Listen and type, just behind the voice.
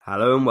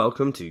Hello and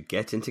welcome to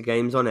Get Into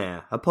Games on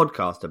Air, a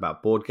podcast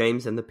about board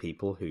games and the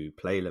people who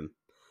play them.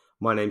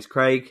 My name's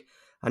Craig,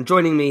 and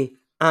joining me,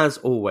 as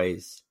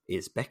always,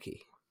 is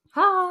Becky.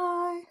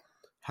 Hi!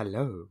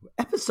 Hello.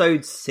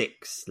 Episode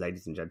 6,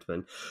 ladies and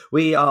gentlemen.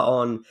 We are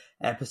on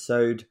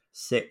episode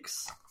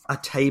 6, A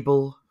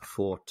Table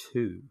for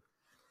Two.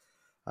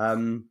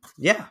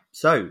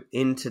 So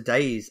in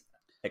today's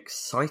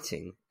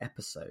exciting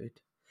episode,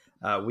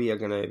 we are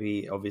going to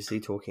be obviously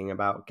talking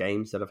about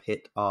games that have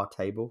hit our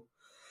table.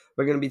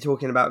 We're going to be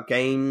talking about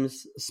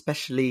games,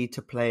 especially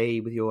to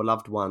play with your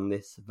loved one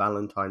this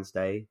Valentine's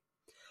Day,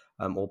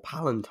 or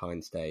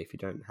Palentine's Day if you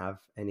don't have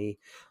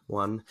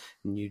anyone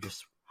and you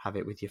just have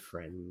it with your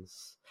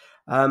friends.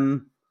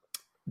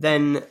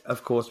 Then,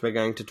 of course, we're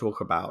going to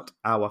talk about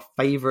our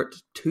favourite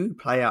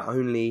two-player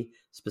only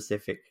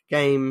specific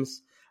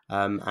games,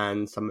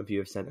 and some of you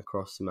have sent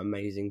across some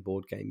amazing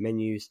board game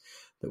menus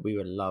that we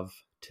would love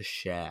to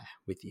share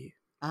with you.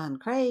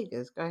 And Craig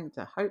is going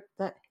to hope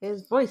that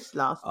his voice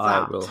lasts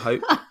I will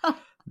hope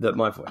that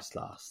my voice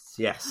lasts.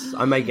 Yes,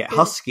 I may get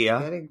huskier.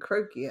 Getting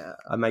croakier.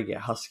 I may get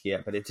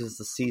huskier, but it is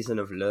the season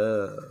of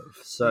love.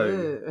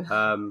 So,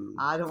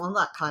 I don't want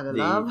that kind of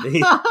love.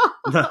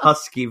 The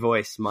husky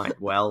voice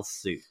might well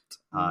suit.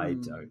 I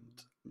don't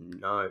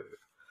know.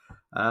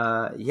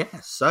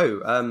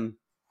 So,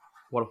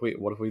 what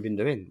have we been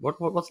doing?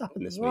 What's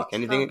happened this week?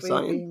 Anything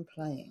exciting? We've been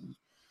playing?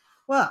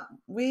 Well,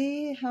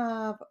 we've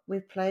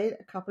played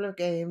a couple of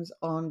games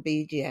on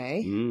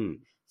BGA.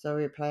 So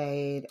we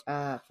played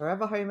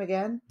Forever Home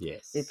Again.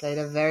 Yes. We played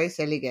a very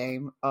silly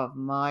game of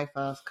My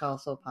First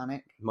Castle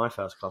Panic. My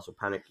First Castle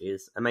Panic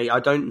is... I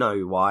don't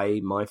know why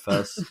My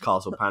First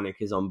Castle Panic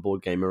is on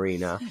Board Game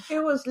Arena.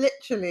 It was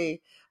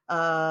literally,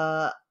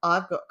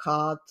 I've got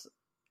cards.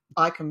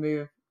 I can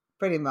move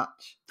pretty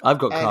much I've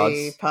got cards.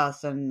 Any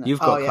person. You've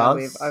got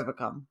cards. We've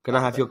overcome. Can I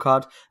have your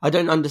card? I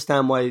don't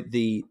understand why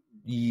the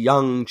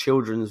young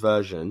children's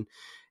version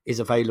is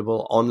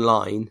available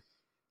online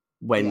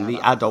when the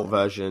adult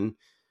version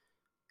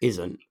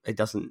isn't. It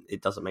doesn't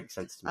make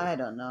sense to me. I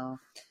don't know.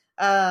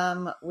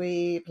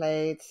 We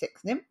played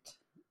Six Nimmt,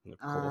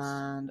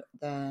 and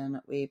then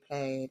we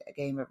played a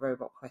game of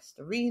Robot Quest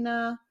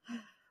Arena.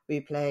 We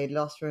played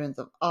Lost Ruins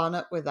of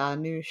Arnott with our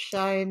new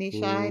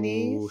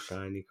shinies. Ooh,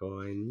 shiny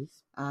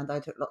coins. And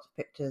I took lots of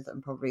pictures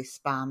and probably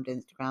spammed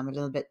Instagram a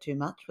little bit too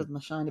much with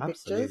my shiny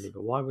pictures. Absolutely,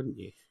 but why wouldn't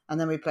you? And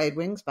then we played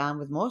Wingspan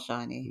with more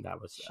shiny. That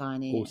was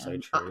shiny also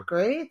true.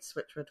 Upgrades,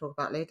 which we'll talk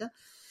about later.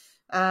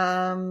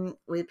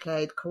 We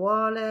played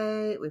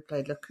Koale, we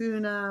played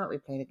Lacuna, we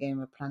played a game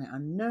of Planet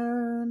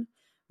Unknown,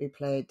 we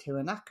played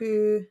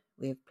Tiwanaku,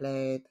 we've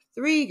played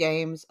 3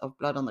 games of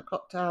Blood on the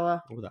Clock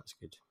Tower. Oh, that's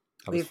good.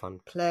 That was fun.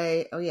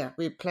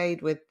 We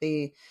played with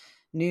the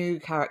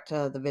new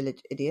character, the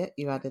Village Idiot.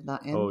 You added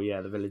that in. Oh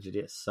yeah, the Village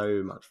Idiot.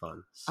 So much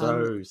fun.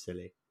 So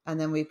silly. And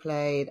then we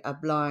played a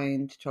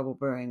blind Trouble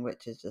Brewing,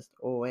 which is just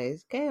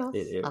always chaos.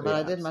 But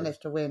I did manage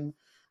to win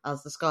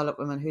as the Scarlet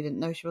Woman who didn't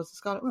know she was the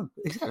Scarlet Woman.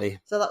 Exactly.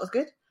 So that was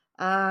good.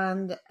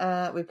 And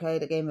we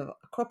played a game of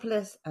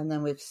Acropolis, and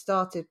then we've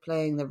started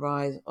playing The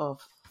Rise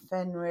of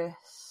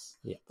Fenris,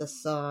 the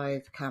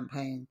Scythe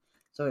campaign.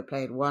 So we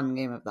played 1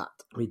 game of that.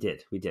 We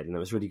did, and it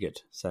was really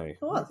good. So it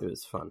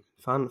was fun.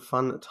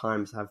 Fun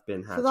times have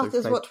been had. So that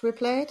is what we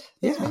played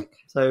this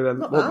week. So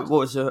what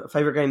was your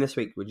favourite game this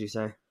week, would you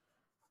say?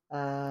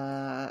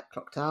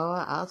 Clock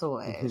Tower, as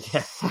always.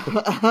 Yes,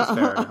 that's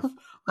fair enough.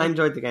 I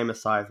enjoyed the game of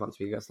Scythe once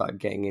we started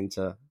getting used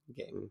to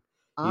it.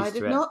 I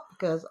did not,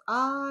 because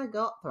I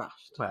got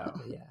thrashed. Well,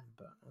 yeah,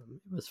 but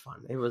it was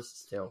fun. It was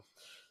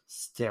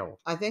still.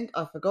 I think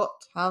I forgot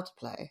how to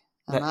play.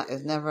 And that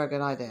is never a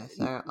good idea.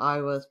 So I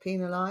was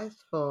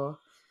penalised for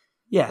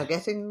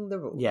forgetting the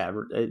rules. Yeah,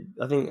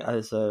 I think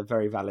as a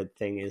very valid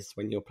thing is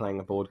when you're playing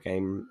a board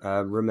game,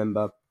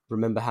 remember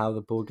how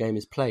the board game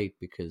is played,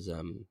 because...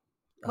 to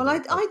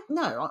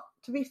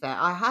be fair,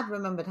 I had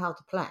remembered how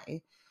to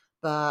play,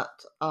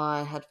 but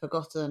I had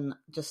forgotten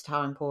just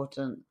how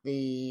important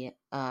the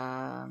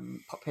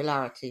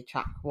popularity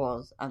track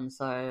was. And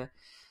so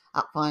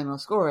at final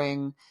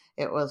scoring,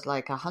 it was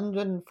like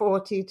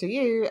 140 to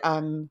you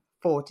and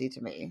 40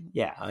 to me.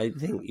 Yeah, I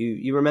think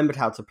you remembered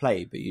how to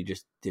play, but you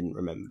just didn't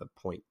remember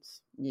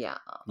points. Yeah.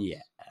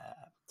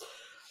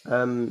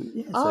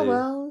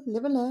 Well,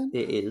 live and learn.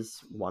 It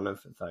is one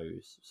of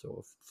those sort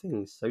of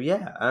things. So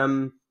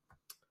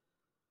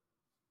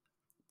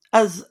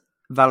as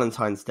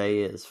Valentine's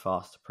Day is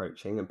fast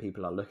approaching and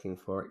people are looking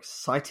for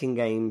exciting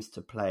games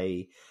to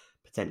play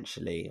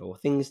potentially, or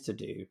things to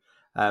do,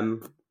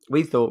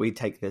 we thought we'd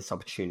take this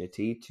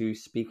opportunity to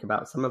speak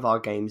about some of our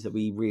games that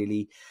we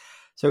really...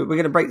 So we're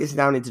going to break this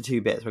down into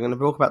 2 bits. We're going to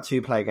talk about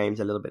 2-player games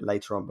a little bit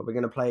later on, but we're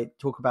going to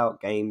talk about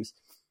games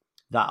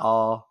that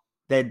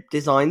they're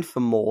designed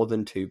for more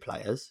than 2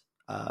 players,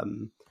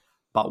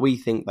 but we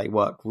think they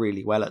work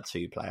really well at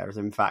 2 players.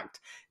 In fact,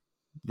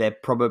 they're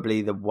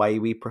probably the way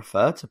we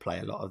prefer to play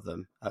a lot of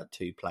them at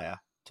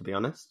 2-player, to be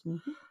honest.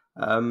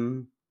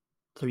 Mm-hmm.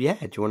 Do you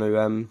want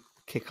to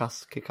kick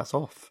us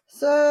off?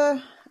 So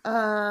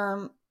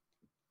I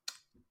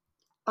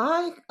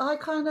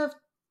kind of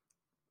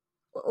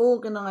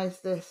organise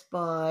this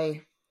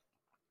by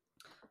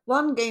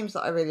games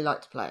that I really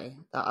like to play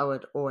that I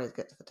would always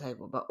get to the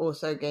table, but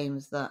also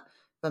games that,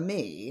 for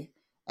me,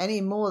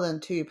 any more than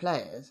 2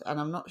 players, and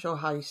I'm not sure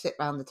how you sit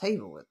around the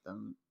table with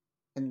them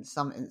in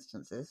some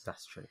instances.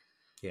 That's true.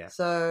 Yeah.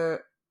 So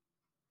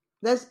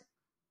there's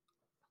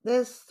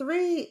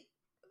 3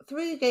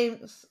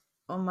 games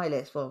on my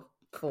list. Well,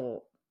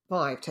 4,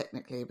 5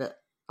 technically, but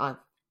I've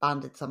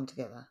banded some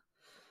together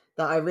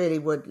that I really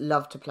would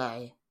love to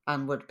play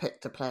and would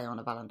pick to play on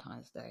a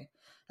Valentine's Day.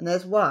 And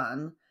there's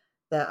one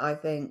that I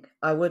think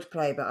I would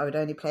play, but I would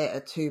only play it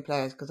at 2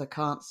 players because I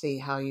can't see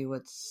how you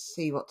would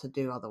see what to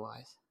do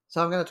otherwise.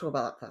 So I'm going to talk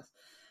about that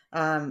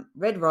first.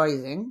 Red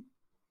Rising.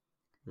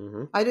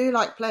 Mm-hmm. I do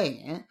like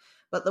playing it,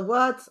 but the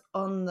words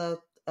on the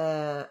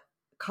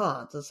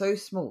cards are so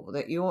small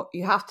that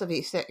you have to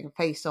be sitting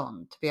face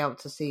on to be able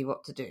to see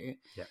what to do.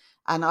 Yeah.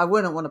 And I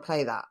wouldn't want to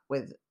play that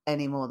with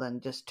any more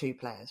than just 2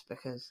 players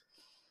because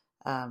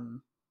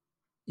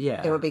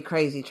it would be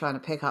crazy trying to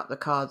pick up the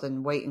cards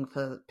and waiting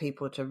for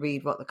people to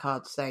read what the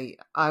cards say.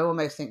 I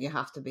almost think you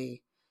have to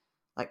be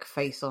like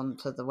face on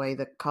to the way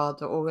the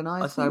cards are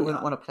organised. So I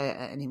wouldn't want to play it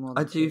at any more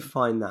than 2. I do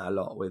find that a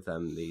lot with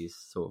these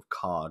sort of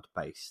card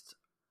based,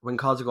 when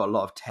cards have got a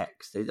lot of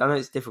text. I know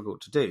it's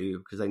difficult to do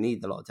because they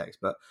need a lot of text,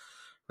 but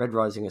Red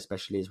Rising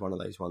especially is one of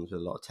those ones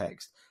with a lot of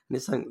text, and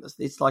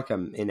it's like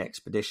in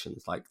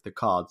Expeditions, like the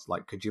cards,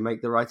 like, could you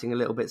make the writing a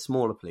little bit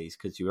smaller, please?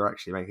 Because you were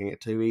actually making it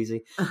too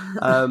easy.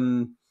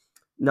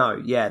 No,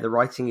 yeah, the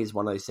writing is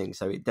one of those things,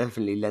 so it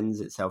definitely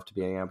lends itself to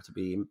being able to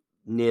be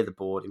near the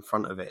board, in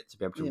front of it, to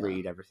be able to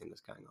read everything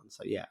that's going on.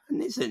 So yeah,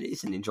 and it's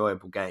an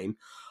enjoyable game.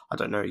 I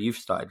don't know, you've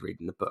started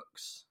reading the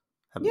books,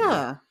 haven't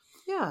you?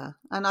 Yeah,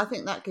 and I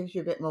think that gives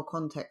you a bit more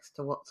context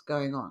to what's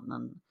going on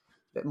and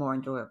a bit more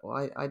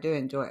enjoyable. I do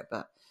enjoy it,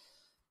 but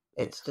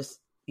it's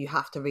just you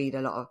have to read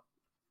a lot of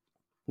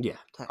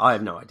text. I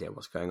have no idea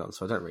what's going on,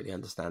 so I don't really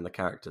understand the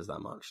characters that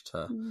much.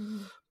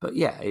 But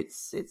yeah,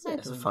 it's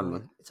a fun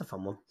one. It's a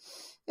fun one.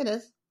 It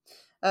is.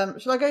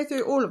 Shall I go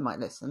through all of my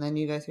lists and then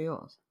you go through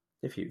yours?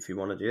 If you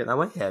want to do it that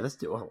way, yeah, let's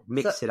do it.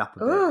 Mix it up a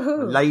bit.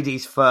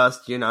 Ladies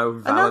first,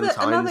 Valentine's.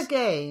 Another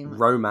game.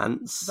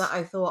 Romance. That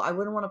I thought I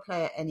wouldn't want to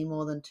play it any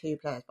more than 2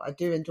 players, but I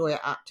do enjoy it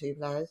at 2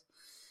 players,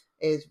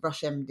 is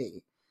Rush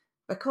MD.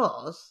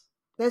 Because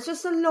there's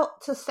just a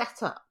lot to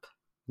set up.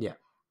 Yeah.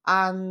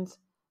 And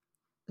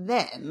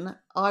then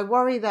I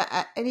worry that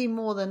at any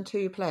more than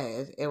 2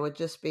 players, it would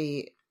just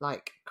be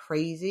like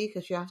crazy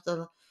because you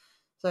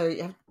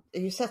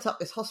set up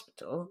this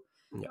hospital.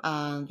 Yeah.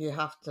 And you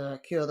have to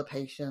cure the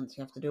patients.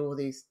 You have to do all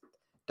these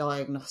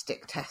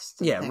diagnostic tests.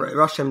 Yeah,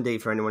 Rush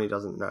MD, for anyone who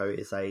doesn't know,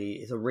 is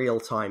a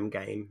real time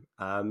game.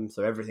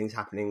 So everything's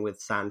happening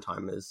with sand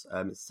timers.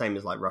 It's the same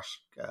as like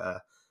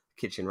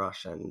Kitchen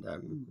Rush and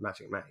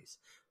Magic Maze.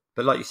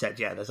 But like you said,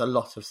 yeah, there's a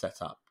lot of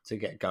setup to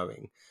get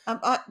going.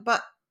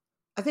 But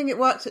I think it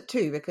works at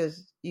 2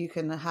 because you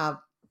can have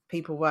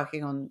people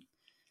working on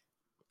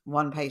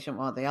one patient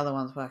while the other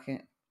one's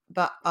working.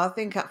 But I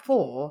think at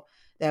 4.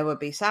 There would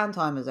be sand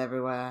timers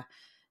everywhere.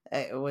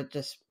 It would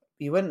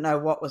you wouldn't know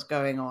what was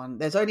going on.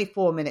 There's only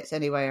 4 minutes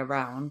anyway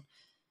around,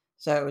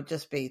 so it would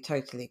just be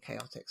totally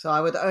chaotic. So I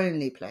would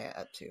only play it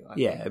at 2.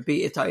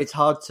 It's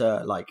hard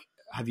to like.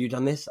 Have you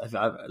done this?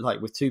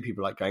 Like with 2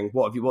 people, like going,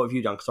 what have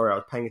you done? Sorry, I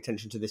was paying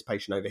attention to this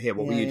patient over here.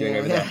 What were you doing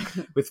over there?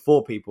 With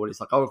 4 people, it's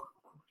like, oh,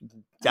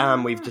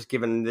 damn, we've just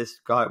given this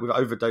guy, we've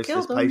overdosed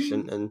this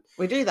patient, and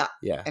we do that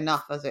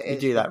enough as it is. We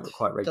do that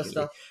quite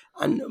regularly.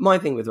 And my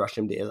thing with Rush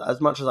MD is,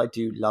 as much as I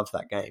do love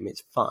that game,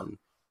 it's fun.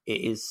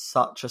 It is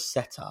such a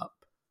setup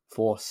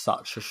for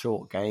such a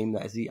short game.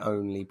 That is the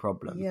only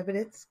problem. Yeah, but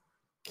it's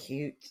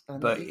cute,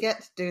 and you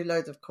get to do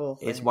loads of cool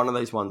things. It's one of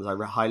those ones I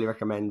highly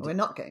recommend. We're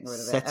not getting rid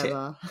of it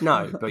ever.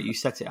 No, but you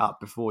set it up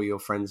before your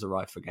friends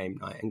arrive for game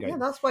night and go. Yeah,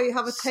 that's why you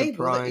have a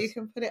table that you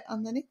can put it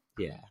underneath.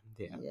 Yeah.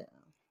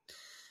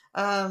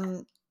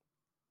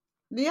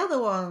 The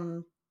other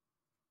one,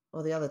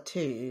 or the other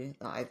 2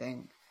 that I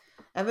think,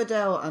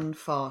 Everdell and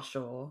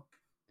Farshore,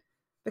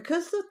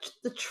 because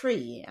the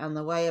tree and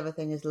the way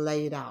everything is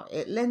laid out,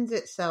 it lends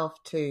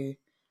itself to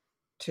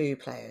 2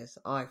 players,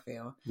 I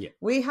feel. Yeah.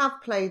 We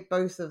have played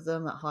both of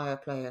them at higher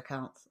player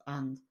counts,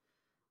 and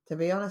to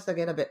be honest, I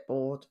get a bit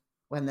bored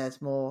when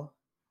there's more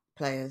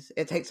players.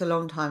 It takes a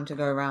long time to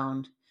go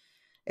around.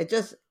 It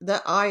just,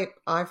 that I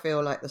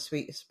feel like the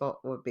sweet spot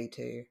would be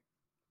 2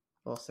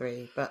 or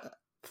 3, but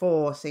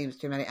 4 seems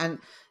too many. And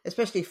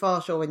especially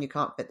Farshore, when you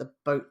can't fit the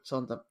boats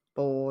on the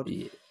board.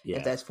 Yeah.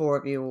 If there's 4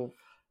 of you all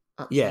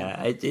up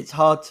it's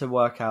hard to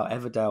work out.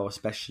 Everdell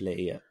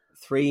especially.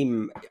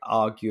 3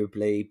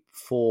 arguably,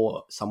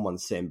 4 someone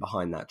sitting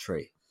behind that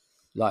tree.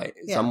 Like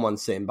someone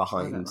sitting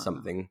behind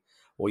something,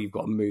 or you've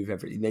got to move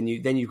everything.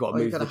 Then you've got to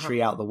move the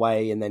tree out the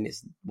way, and then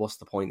what's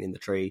the point in the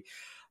tree?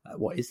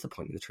 What is the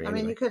point in the tree? I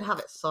mean, you could have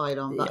it side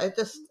on, but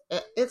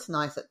it's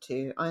nice at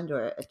 2. I enjoy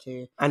it at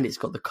 2. And it's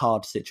got the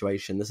card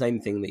situation, the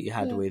same thing that you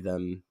had with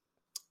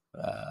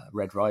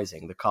Red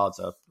Rising. The cards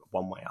are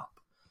one way up,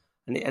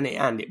 and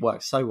it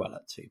works so well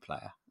at 2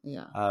 player.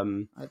 Yeah,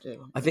 I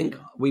do. I think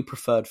we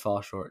preferred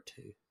Farshore at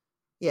 2.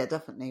 Yeah,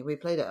 definitely. We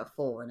played it at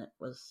 4 and it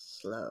was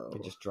slow.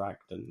 It just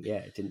dragged, and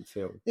it didn't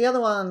feel. The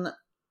other one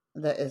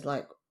that is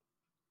like,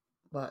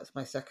 well, it's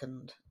my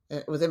second.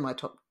 It was in my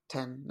top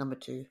 10, number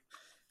 2.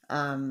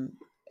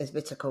 Is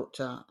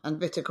Viticulture,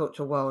 and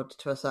Viticulture World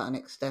to a certain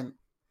extent.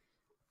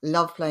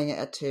 Love playing it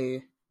at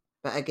 2,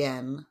 but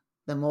again,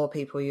 the more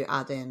people you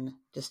add in,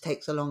 just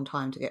takes a long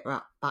time to get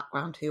back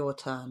round to your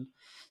turn.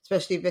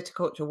 Especially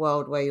Viticulture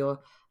World, where you're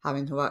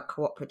having to work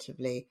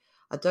cooperatively.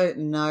 I don't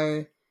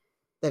know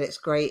that it's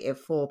great if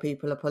 4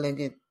 people are pulling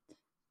in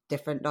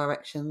different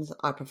directions.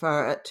 I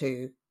prefer it at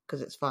 2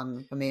 because it's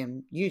fun for me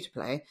and you to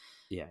play.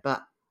 Yeah,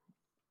 but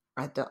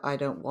I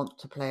don't want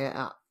to play it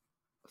at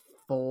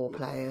 4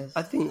 players.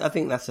 I think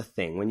that's a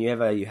thing.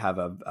 Whenever you have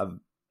a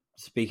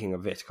speaking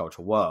of Viticulture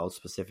World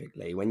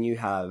specifically, when you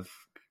have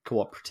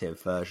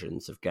cooperative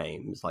versions of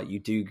games, like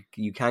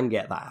you can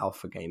get that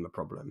alpha gamer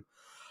problem.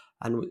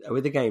 And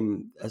with a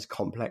game as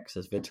complex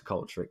as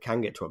Viticulture, it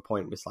can get to a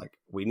point where it's like,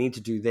 we need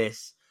to do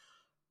this.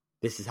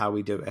 This is how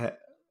we do it.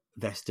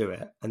 Let's do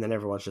it. And then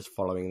everyone's just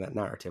following that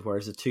narrative.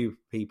 Whereas the 2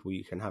 people,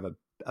 you can have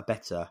a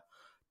better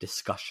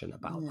discussion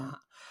about that.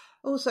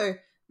 Also,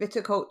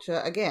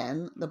 Viticulture,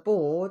 again, the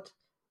board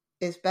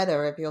is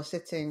better if you're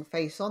sitting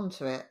face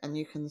onto it and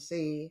you can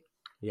see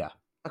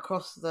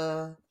across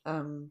the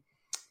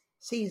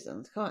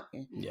seasons, can't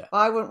you? Yeah. But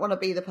I wouldn't want to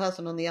be the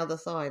person on the other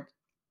side.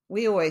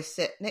 We always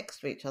sit next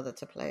to each other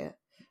to play it.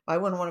 I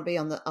wouldn't want to be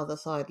on the other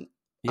side,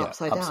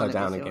 upside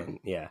down again.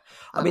 Yeah.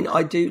 I mean,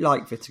 I do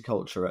like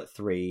Viticulture at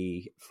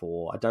 3,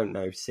 4. I don't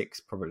know, 6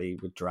 probably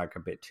would drag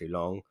a bit too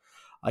long.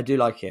 I do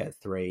like it at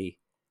 3.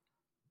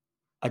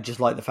 I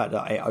just like the fact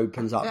that it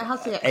opens up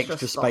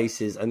extra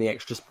spaces and the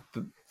extra.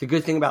 The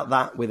good thing about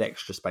that with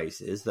extra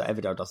spaces that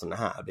Everdell doesn't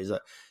have is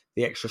that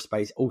the extra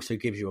space also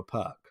gives you a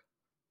perk.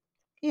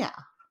 Yeah.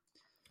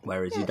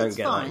 Whereas you don't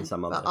get that in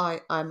some other.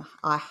 But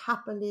I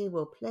happily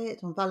will play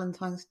it on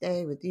Valentine's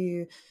Day with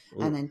you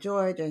and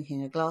enjoy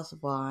drinking a glass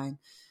of wine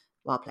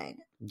while playing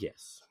it.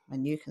 Yes.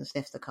 And you can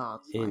sniff the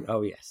cards.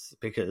 Oh yes,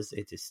 because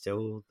it is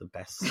still the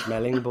best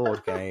smelling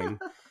board game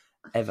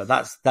ever.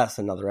 That's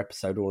another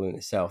episode all in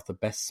itself. The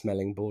best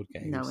smelling board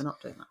games. No, we're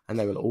not doing that. And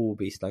they will all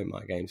be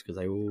Stonemaier games because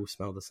they all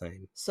smell the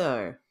same.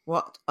 So,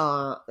 what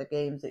are the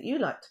games that you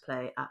like to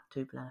play at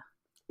 2-player?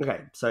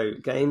 Okay, so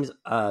games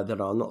that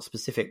are not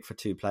specific for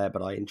 2-player,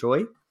 but I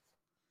enjoy.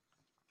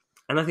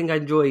 And I think I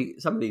enjoy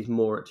some of these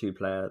more at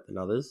 2-player than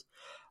others.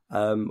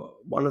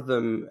 One of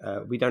them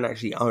we don't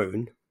actually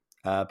own,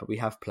 but we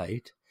have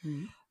played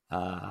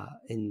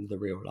in the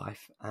real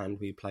life, and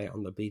we play it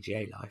on the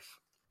BGA Life,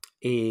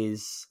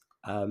 is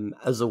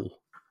Azul.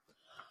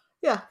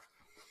 Yeah.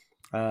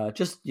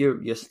 Just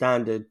your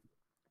standard,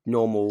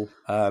 normal...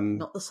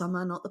 not the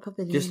summer, not the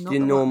pavilion. Just not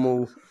your the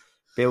normal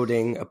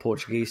building a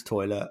Portuguese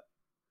toilet,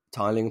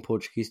 tiling a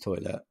Portuguese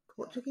toilet.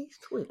 Portuguese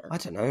toilet? I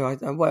don't know.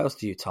 What else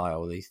do you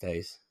tile these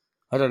days?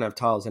 I don't have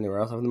tiles anywhere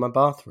else other than my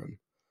bathroom.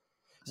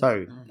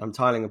 So I'm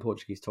tiling a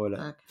Portuguese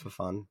toilet for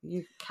fun.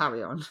 You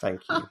carry on.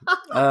 Thank you.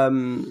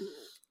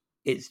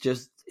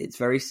 It's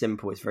very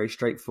simple. It's very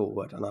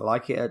straightforward, and I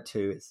like it at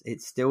 2.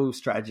 It's still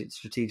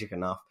strategic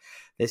enough.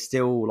 There's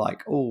still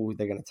like, oh,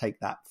 they're going to take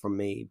that from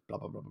me. Blah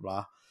blah blah blah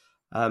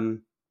blah.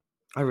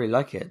 I really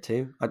like it at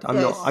 2.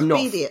 I'm not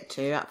speedy at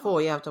 2. At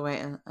 4, you have to wait.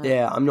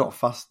 I'm not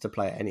fussed to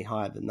play it any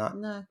higher than that.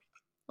 No,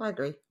 I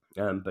agree.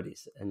 But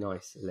it's a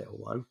nice little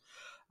one.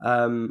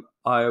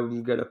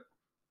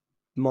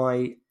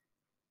 My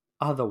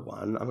other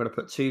one, I'm going to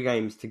put 2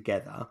 games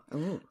together.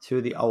 Ooh. 2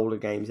 of the older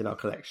games in our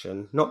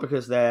collection, not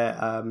because they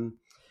are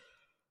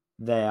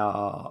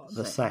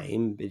the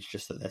same. It's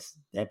just that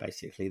they're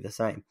basically the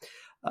same.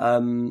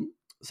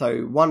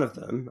 So one of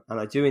them, and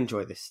I do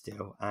enjoy this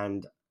still,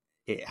 and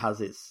it has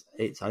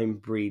its own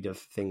breed of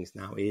things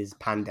now, is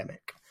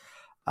Pandemic.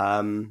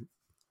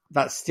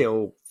 That's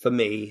still, for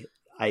me,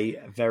 a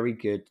very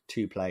good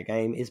 2-player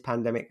game. Is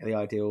Pandemic the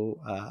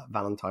ideal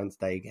Valentine's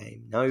Day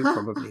game? No,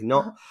 probably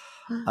not.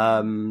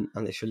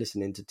 Unless you're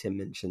listening to Tim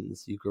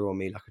Minchin's You Grew On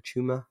Me Like a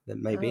Tumor,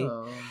 then maybe.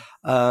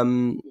 But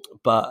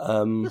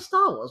the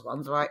Star Wars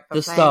one's right. For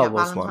the Star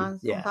Wars one,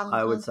 yeah,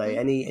 I would say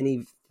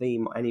any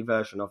theme, any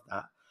version of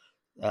that.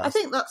 I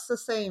think that's the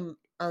same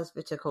as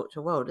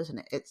Viticulture World, isn't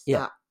it? It's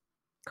that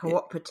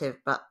cooperative,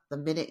 but the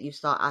minute you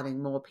start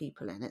adding more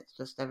people in, it's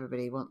just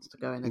everybody wants to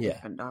go in a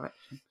different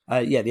direction.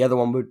 The other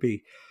one would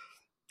be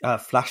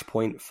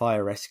Flashpoint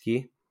Fire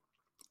Rescue.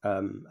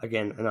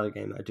 Again, another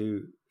game I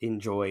do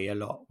enjoy a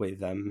lot.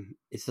 With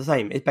it's the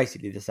same. It's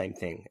basically the same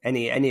thing.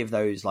 Any of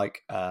those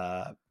like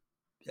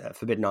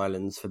Forbidden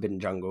Islands, Forbidden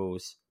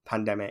Jungles,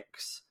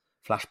 Pandemics,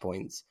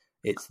 Flashpoints.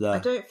 I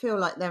don't feel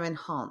like they're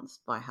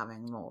enhanced by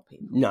having more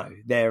people. No,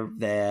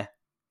 they're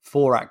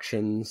 4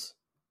 actions.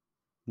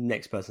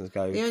 Next person's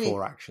go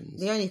 4 actions.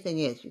 The only thing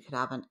is, you could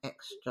have an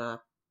extra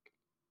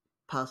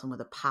person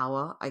with a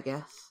power, I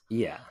guess.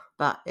 Yeah,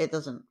 but it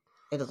doesn't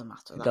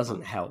matter. It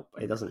doesn't help.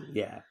 It doesn't.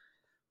 Yeah,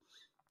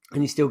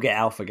 and you still get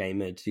alpha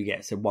gamers. You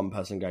get one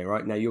person going,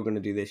 right now you're going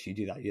to do this, you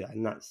do that,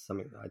 and that's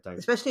something that I don't.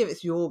 Especially if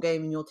it's your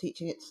game and you're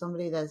teaching it to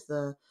somebody, there's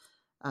the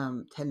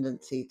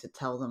tendency to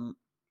tell them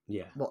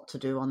what to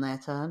do on their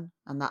turn,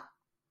 and that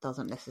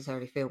doesn't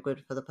necessarily feel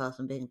good for the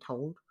person being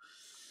told.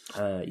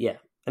 Yeah.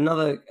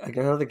 Another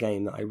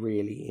game that I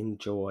really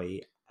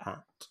enjoy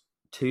at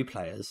 2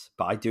 players,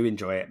 but I do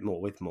enjoy it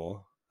more with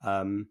more.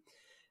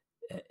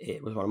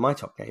 It was one of my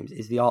top games.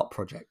 Is the Art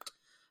Project.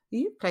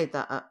 You played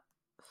that at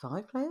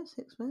 5 players,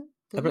 6 players?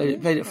 I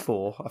played it at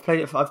 4.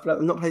 I've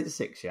not played it at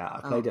 6 yet.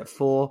 I played it at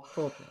 4.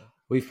 4 players.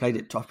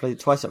 I've played it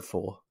twice at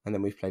 4, and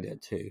then we've played it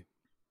at 2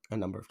 a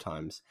number of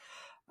times,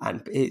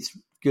 and it's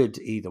good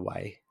either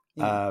way.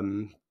 Yeah.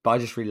 But I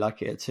just really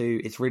like it at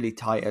 2. It's really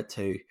tight at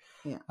 2.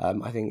 Yeah.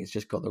 I think it's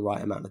just got the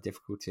right amount of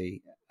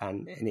difficulty,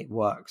 and it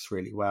works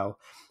really well.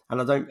 And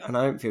I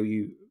don't feel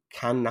you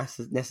can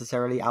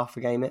necessarily alpha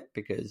game it,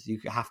 because you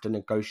have to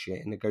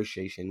negotiate, and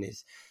negotiation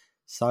is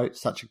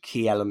such a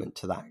key element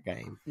to that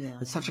game. Yeah.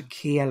 It's such a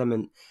key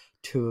element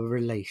to a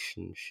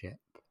relationship.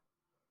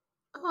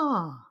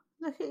 Oh,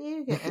 look at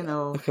you getting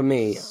all... Look at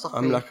me. soppy.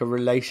 I'm like a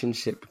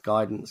relationship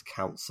guidance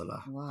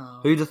counsellor. Wow.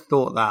 Who'd have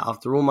thought that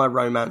after all my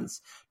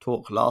romance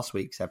talk last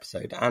week's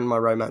episode and my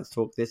romance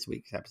talk this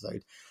week's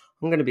episode,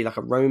 I'm going to be like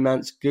a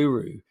romance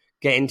guru.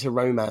 Get into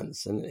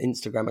romance, and an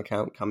Instagram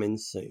account coming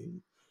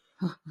soon.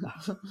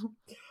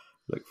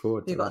 Look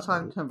forward to You've got that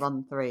time one. to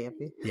run 3, have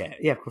you?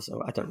 Yeah, of course.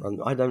 I don't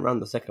run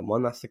the second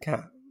one. That's the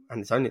cat,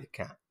 and it's only the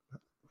cat.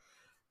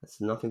 That's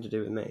nothing to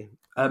do with me.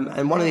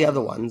 And one of the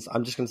other ones,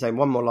 I'm just going to say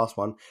one more last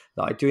one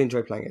that I do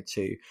enjoy playing at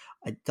 2.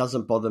 It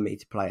doesn't bother me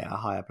to play at a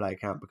higher play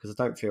count, because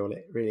I don't feel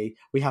it really.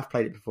 We have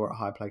played it before at a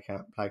higher play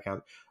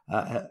count.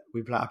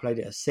 I played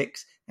it at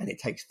 6, and it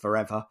takes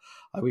forever.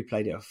 We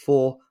played it at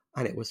 4,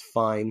 and it was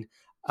fine.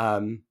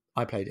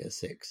 I played it at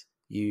 6.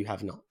 You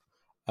have not.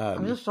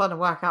 I'm just trying to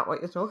work out what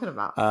you're talking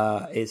about.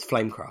 It's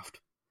Flamecraft.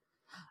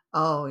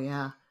 Oh,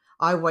 yeah.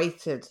 I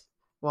waited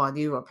while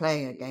you were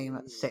playing a game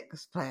at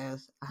 6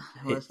 players. I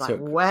was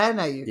when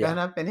are you going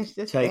to finish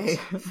this game? It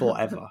takes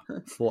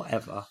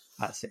forever.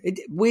 That's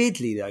it.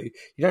 Weirdly, though, you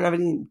don't have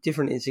any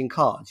difference in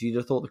cards. You'd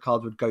have thought the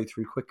cards would go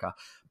through quicker.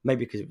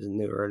 Maybe because it was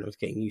newer and I was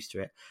getting used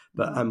to it.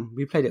 But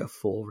we played it at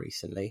 4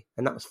 recently,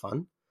 and that was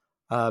fun.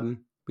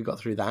 We got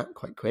through that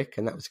quite quick,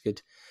 and that was a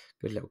good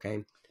little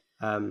game.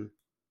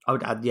 I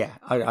would add,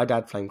 I'd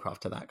add Flamecraft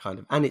to that kind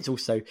of, and it's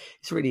a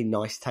really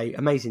nice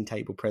amazing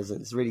table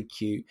present. It's really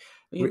cute.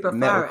 You prefer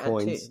metal it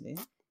coins. at 2, do you?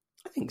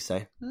 I think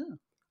so. Oh.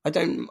 I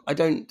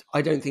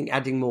don't think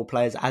adding more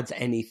players adds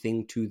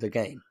anything to the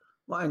game.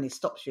 Well, it only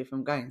stops you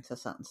from going to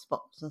certain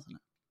spots, doesn't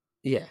it?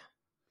 Yeah,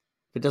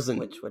 it doesn't.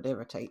 Which would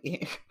irritate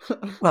you.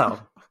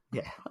 Well,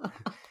 yeah.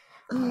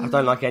 I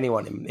don't like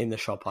anyone in the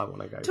shop I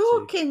want to go to.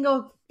 Talking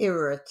of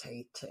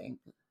irritating,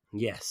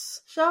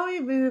 Yes. shall we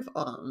move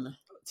on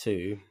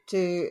To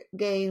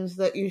games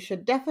that you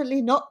should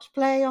definitely not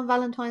play on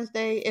Valentine's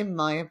Day, in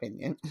my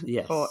opinion?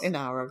 yes, Or in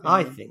our opinion?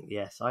 I think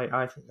yes.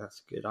 I think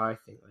that's good. I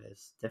think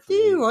there's Do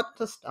definitely. you want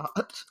to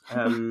start?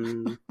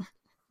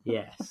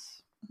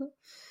 Yes.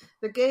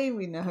 The game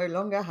we no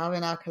longer have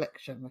in our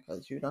collection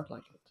because you don't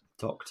like it.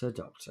 Doctor.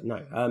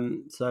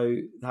 No. So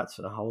that's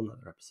for a whole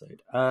nother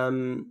episode.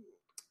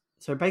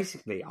 So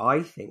basically,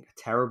 I think a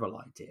terrible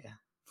idea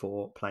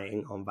for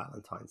playing on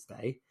Valentine's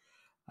Day,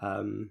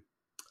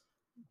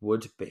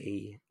 would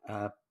be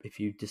if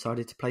you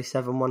decided to play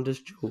Seven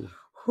Wonders Duel.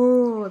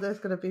 Oh, there's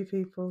going to be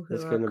people who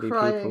There's are going to be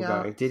crying people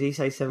out. going. Did he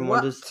say Seven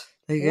What? Wonders?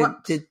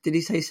 Did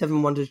he say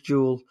Seven Wonders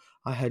Duel?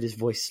 I heard his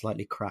voice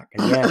slightly crack,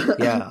 and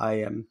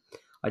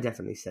I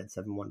definitely said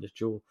Seven Wonders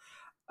Duel.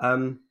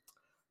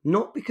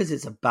 Not because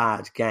it's a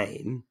bad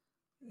game,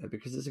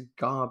 because it's a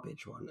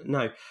garbage one.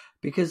 No,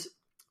 because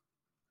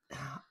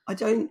I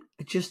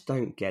just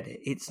don't get it.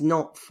 It's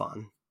not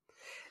fun.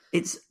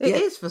 It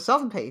is for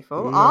some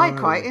people. No. I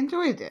quite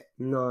enjoyed it.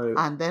 No,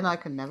 And then I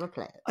can never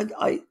play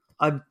it.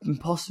 I'm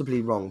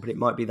possibly wrong, but it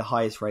might be the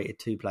highest rated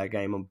 2-player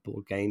game on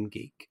Board Game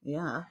Geek.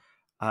 Yeah.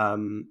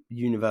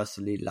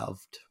 Universally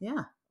loved.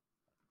 Yeah.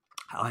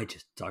 I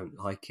just don't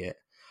like it.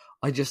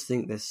 I just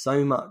think there's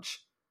so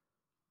much.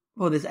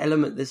 Well,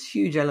 there's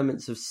huge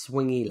elements of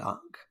swingy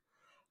luck.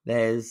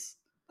 There's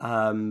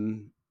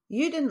You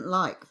didn't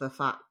like the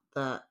fact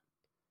that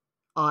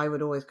I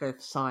would always go for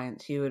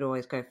science, you would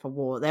always go for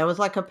war. There was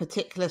like a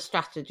particular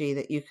strategy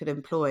that you could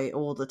employ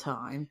all the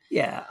time.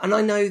 Yeah, and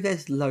I know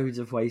there's loads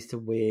of ways to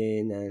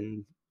win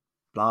and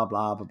blah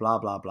blah blah blah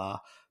blah blah,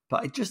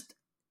 but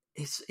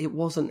it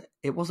wasn't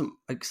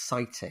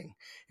exciting.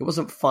 It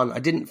wasn't fun. I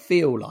didn't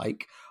feel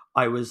like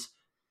I was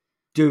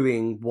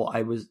doing what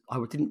I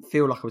didn't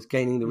feel like I was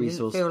gaining the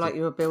resources. Didn't feel like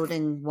you were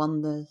building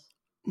wonders.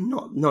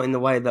 Not in the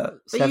way that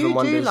But Seven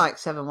Wonders. You do like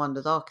Seven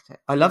Wonders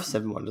Architects. I love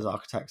Seven Wonders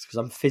Architects because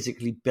I'm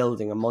physically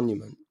building a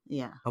monument.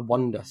 Yeah. A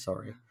wonder,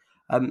 sorry.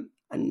 And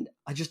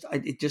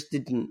it just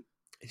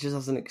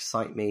doesn't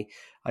excite me.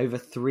 Over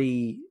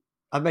 3,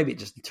 maybe it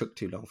just took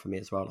too long for me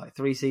as well. Like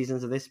 3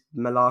 seasons of this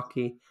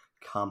malarkey.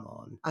 Come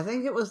on. I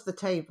think it was the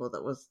table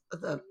that was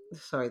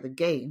the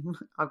game.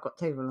 I've got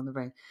table on the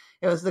brain.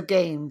 It was the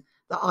game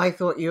that I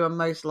thought you were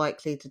most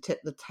likely to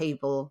tip the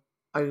table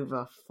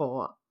over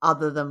for,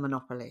 other than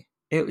Monopoly.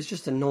 It was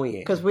just annoying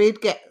because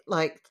we'd get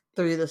like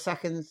through the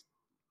second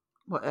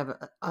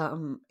whatever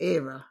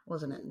era,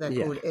 wasn't it? They're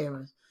Yeah. called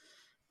eras.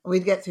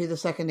 We'd get through the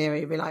second era,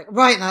 you'd be like,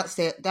 right, that's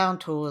it, down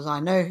tools. I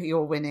know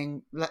you're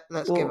winning.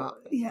 Let's give up.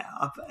 Yeah,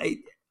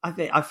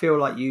 I feel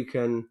like you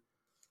can.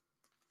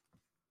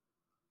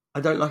 I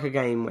don't like a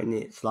game when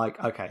it's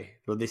like, okay,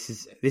 well, this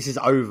is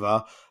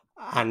over,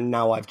 and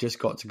now I've just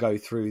got to go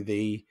through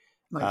the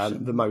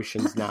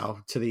motions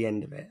now to the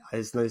end of it.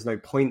 There's no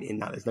point in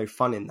that. There's no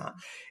fun in that.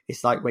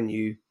 It's like when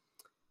you,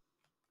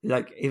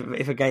 like,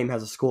 if a game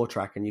has a score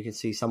track and you can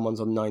see someone's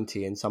on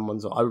 90 and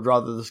someone's on, I would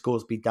rather the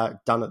scores be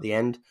done at the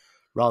end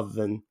rather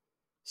than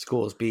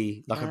scores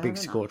be like a big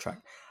score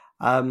track.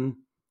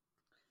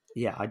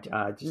 Yeah, I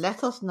just,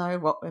 let us know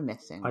what we're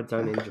missing. I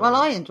don't enjoy. Well,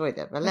 I enjoyed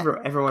it, but let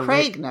everyone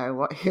Craig know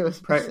what he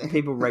was missing.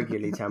 People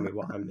regularly tell me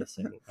what I'm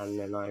missing, and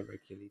then I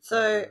regularly.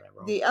 So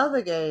the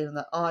other game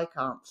that I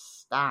can't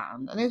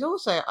stand, and it's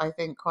also, I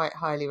think, quite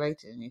highly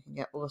rated, and you can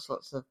get all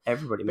sorts of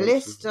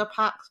blister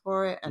packs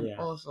for it and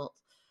all sorts.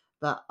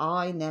 But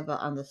I never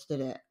understood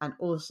it, and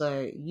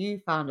also you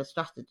found a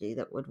strategy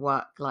that would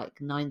work like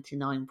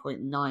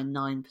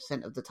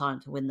 99.99% of the time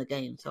to win the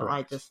game. So correct.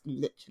 I just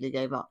literally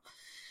gave up.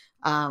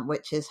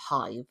 Which is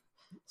Hive.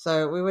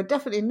 So we would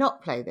definitely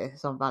not play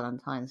this on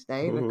Valentine's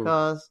Day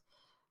because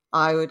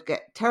I would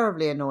get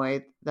terribly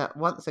annoyed that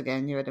once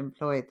again you had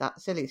employed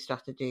that silly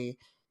strategy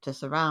to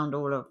surround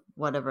all of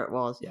whatever it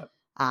was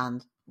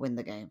and win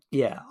the game.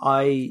 Yeah,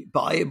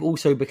 but it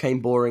also became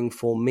boring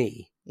for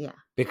me. Yeah.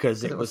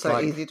 Because it was so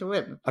like, easy to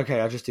win.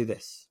 Okay, I'll just do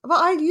this. But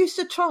I used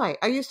to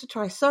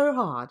try so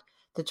hard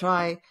to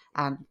try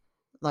and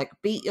like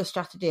beat your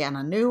strategy, and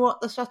I knew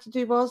what the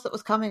strategy was that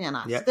was coming, and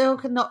I still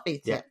could not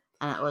beat it.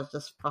 And it was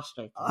just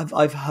frustrating.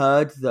 I've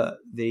heard that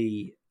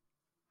the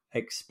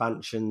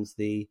expansions,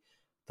 the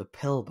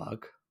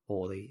Pillbug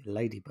or the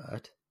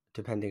Ladybird,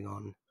 depending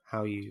on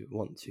how you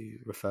want to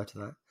refer to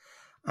that,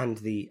 and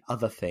the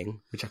other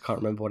thing, which I can't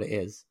remember what it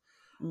is.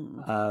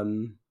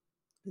 No,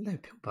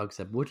 Pillbug's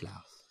a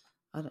woodlouse.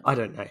 I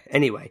don't know.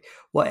 Anyway,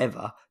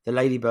 whatever. The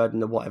Ladybird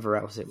and the whatever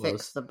else it was.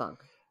 Fix the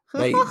bug.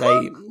 They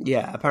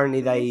apparently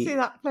they... You see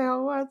that play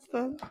on words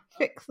then?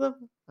 Fix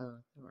them. Oh,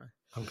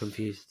 I'm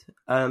confused.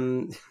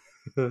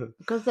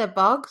 Because they're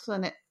bugs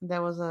and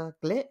there was a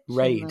glitch.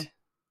 Raid.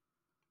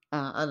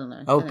 I don't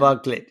know. Oh, anyway.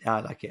 Bug glitch. I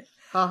like it.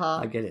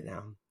 Uh-huh. I get it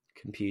now.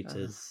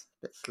 Computers.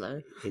 A bit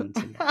slow.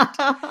 Internet.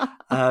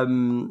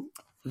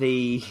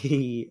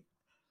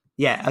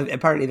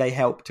 Apparently they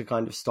help to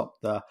kind of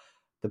stop the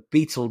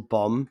beetle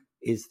bomb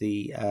is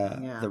the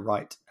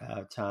right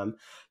term.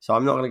 So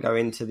I'm not going to go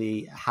into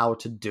the how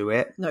to do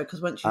it. No,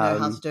 because once you know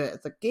how to do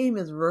it, the game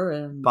is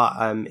ruined. But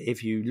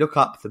if you look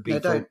up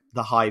the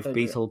Hive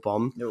beetle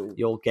bomb,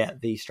 you'll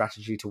get the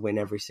strategy to win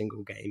every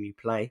single game you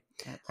play.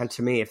 Yes. And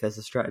to me, if there's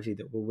a strategy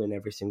that will win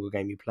every single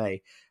game you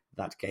play,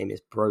 that game is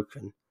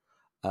broken.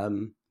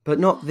 But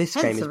not this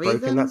game is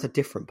broken. That's a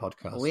different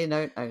podcast. We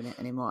don't own it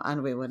anymore,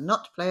 and we would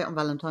not play it on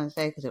Valentine's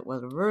Day because it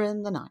would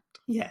ruin the night.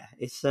 Yeah,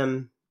 it's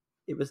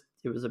it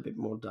was a bit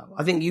more dull.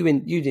 I think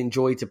you'd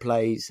enjoy to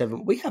play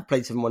Seven. We have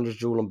played Seven Wonders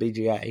Duel on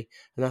BGA,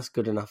 and that's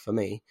good enough for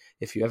me.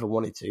 If you ever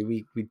wanted to,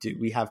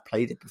 we have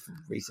played it before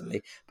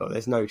recently, but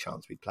there's no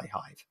chance we'd play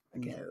Hive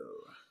again.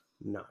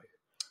 No.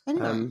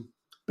 Anyway.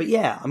 But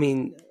yeah, I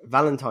mean,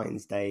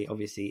 Valentine's Day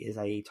obviously is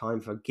a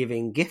time for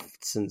giving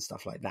gifts and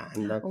stuff like that.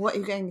 And what are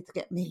you going to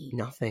get me?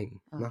 Nothing.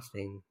 But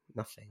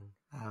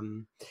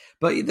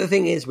the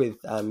thing is with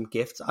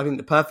gifts, I think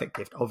the perfect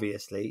gift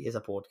obviously is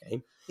a board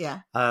game.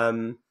 Yeah.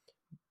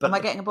 But am I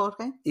getting a board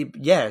game?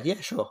 Yeah,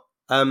 sure.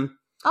 Oh,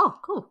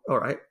 cool. All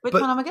right. Which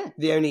one am I getting?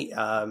 The only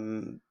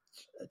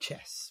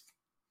chess.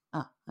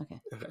 Oh, okay.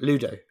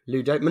 Ludo,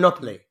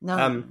 Monopoly.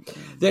 No.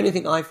 The only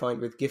thing I find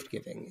with gift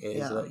giving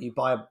is that you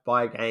buy a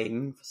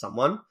game for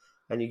someone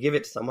and you give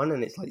it to someone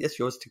and it's like, it's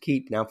yours to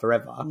keep now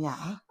forever.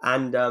 Yeah.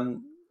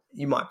 And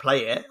you might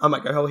play it. I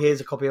might go, oh,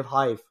 here's a copy of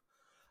Hive.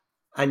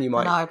 And you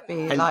might...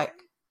 And I'd be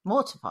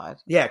mortified.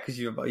 Yeah, because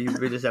you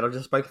really said, I've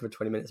just spoken for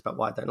 20 minutes about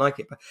why I don't like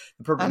it. But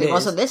the problem and he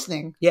wasn't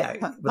listening. Yeah.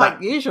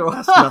 Like usual.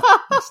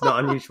 That's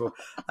not unusual.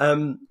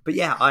 But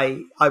yeah,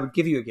 I would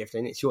give you a gift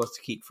and it's yours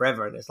to keep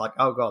forever. And it's like,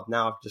 oh God,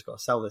 now I've just got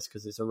to sell this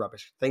because it's a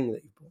rubbish thing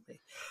that you bought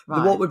me. Right.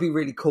 But what would be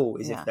really cool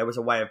is if there was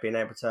a way of being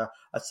able to,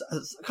 a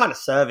kind of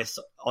service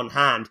on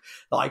hand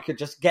that I could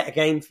just get a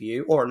game for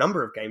you or a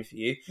number of games for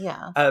you.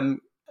 Yeah.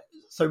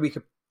 So we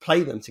could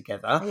play them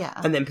together. Yeah.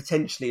 And then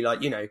potentially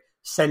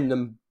send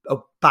them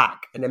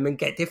back and then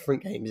get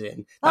different games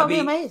in. That would be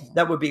amazing.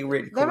 That would be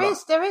really cool.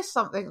 There is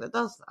something that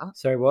does that.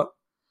 Sorry, what?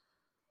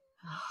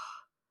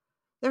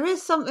 There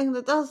is something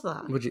that does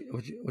that. What do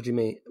you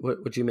mean?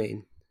 What do you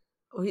mean?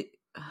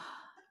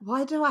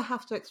 Why do I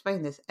have to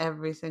explain this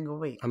every single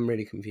week? I'm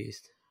really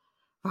confused.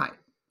 Right.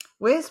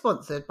 We're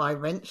sponsored by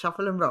Rent,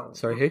 Shuffle and Roll.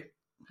 Sorry, who?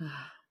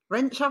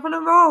 Rent, Shuffle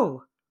and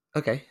Roll.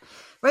 Okay.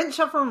 Rent,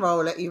 Shuffle and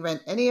Roll let you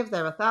rent any of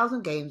their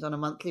 1,000 games on a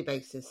monthly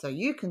basis, so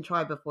you can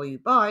try before you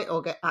buy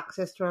or get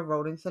access to a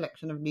rolling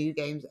selection of new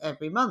games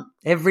every month.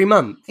 Every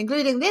month?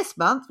 Including this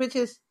month, which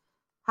has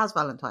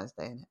Valentine's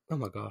Day in it. Oh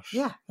my gosh.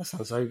 Yeah. That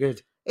sounds so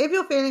good. If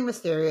you're feeling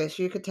mysterious,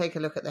 you could take a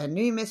look at their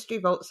new Mystery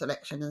Vault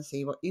selection and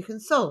see what you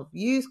can solve.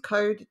 Use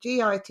code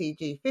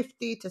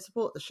GITG50 to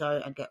support the show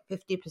and get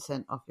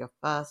 50% off your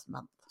first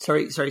month.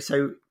 Sorry.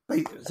 So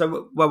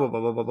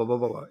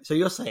whoa. So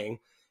you're saying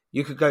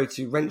you could go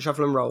to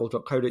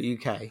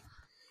rentshuffleandroll.co.uk,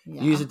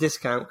 use a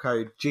discount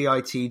code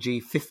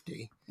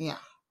GITG50,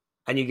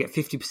 and you get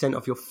 50%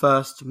 off your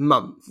first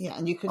month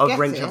and you could of get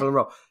Rent, Shuffle and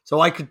Roll. So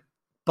I could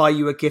buy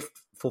you a gift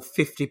for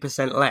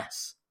 50%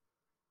 less.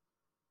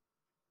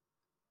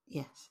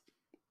 Yes.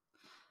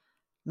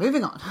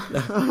 Moving on.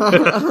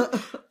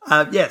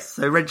 Yes,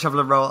 so Rent,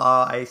 Shuffle and Roll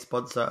are a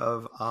sponsor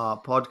of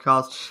our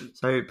podcast.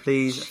 So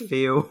please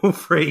feel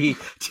free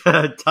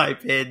to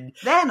type in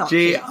They're not go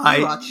to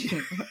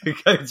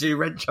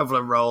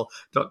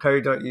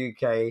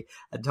rentshuffleandroll.co.uk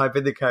and type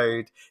in the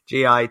code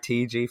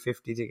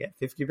GITG50 to get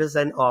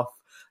 50% off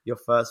your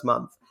first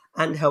month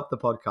and help the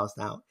podcast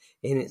out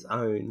in its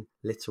own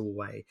little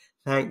way.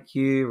 Thank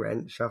you,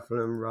 Rent,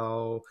 Shuffle and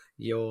Roll.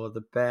 You're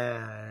the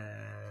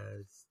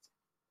best.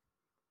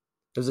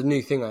 There's a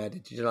new thing I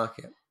added. Did you like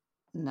it?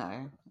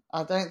 No,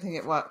 I don't think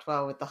it worked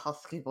well with the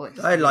husky voice.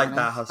 I like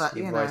that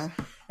husky voice.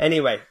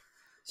 Anyway,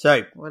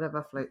 so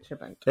whatever floats your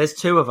boat. There's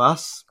two of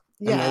us,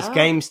 and there's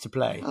games to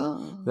play.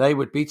 They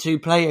would be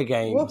 2-player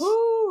games.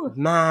 Woohoo!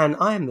 Man,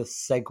 I am the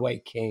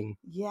Segway king.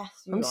 Yes,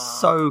 I'm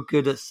so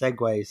good at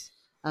segues.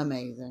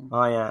 Amazing.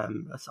 I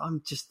am.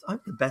 I'm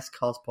the best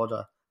cast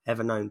podder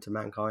ever known to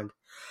mankind.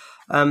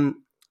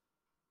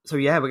 So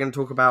yeah, we're going to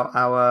talk about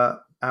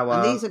our.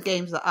 And these are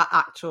games that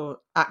are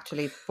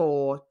actually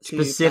for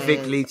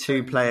specifically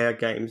 2-player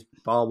games,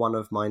 bar one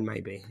of mine,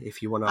 maybe,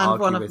 if you want to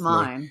argue with me. And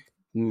one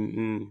of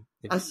mine.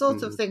 I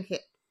sort of think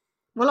it.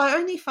 Well, I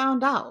only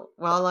found out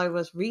while I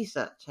was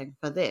researching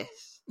for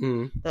this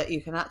that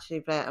you can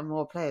actually play it on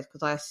more players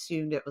because I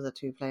assumed it was a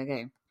 2-player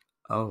game.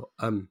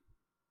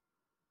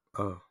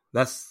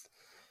 That's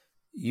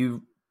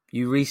you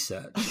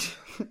researched.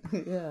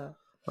 Yeah.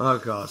 Oh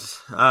God.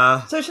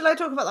 So shall I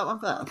talk about that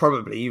one first?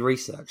 Probably. You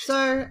researched.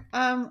 So,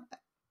 a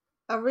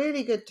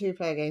really good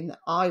 2-player game that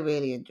I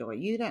really enjoy.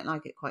 You don't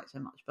like it quite so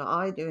much, but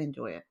I do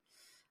enjoy it.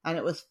 And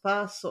it was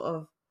first sort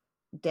of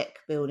deck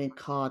building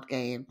card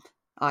game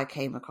I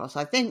came across.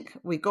 I think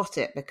we got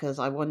it because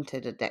I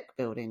wanted a deck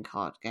building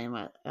card game,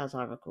 as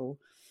I recall.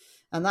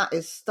 And that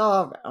is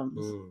Star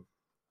Realms.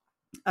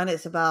 And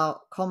it's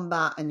about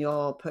combat, and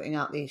you're putting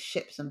out these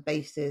ships and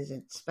bases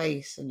in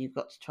space, and you've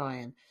got to try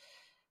and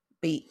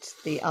beat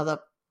the other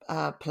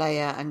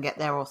player and get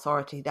their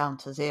authority down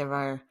to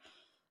 0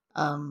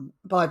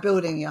 by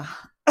building your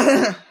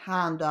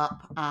hand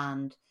up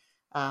and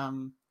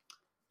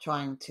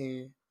trying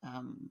to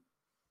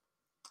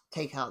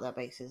take out their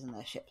bases and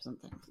their ships and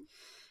things.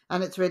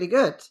 And it's really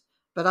good.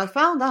 But I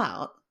found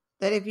out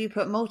that if you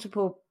put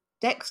multiple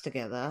decks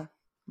together,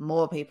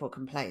 more people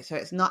can play. So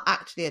it's not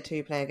actually a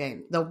 2-player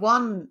game. The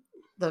one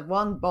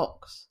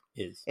box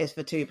is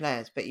for 2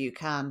 players, but you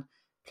can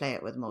play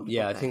it with multiple.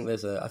 Yeah, I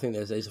players. think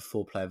there's a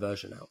 4-player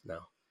version out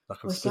now,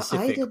 like a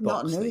specific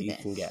box that you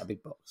can get a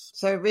big box.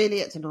 So really,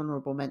 it's an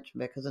honourable mention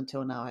because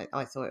until now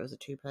I thought it was a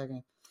 2-player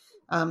game.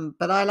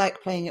 But I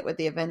like playing it with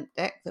the event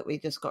deck that we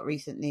just got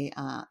recently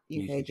at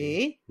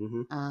UKGE,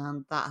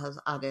 and that has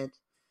added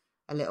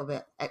a little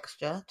bit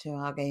extra to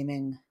our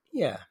gaming.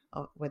 Yeah,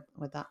 with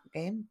that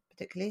game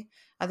particularly,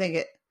 I think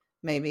it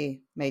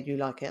maybe made you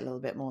like it a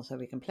little bit more, so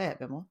we can play it a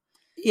bit more.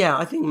 Yeah,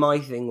 I think my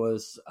thing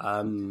was.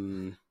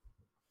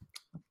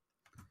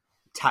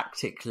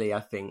 Tactically, I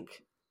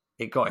think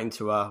it got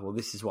into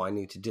this is what I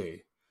need to do.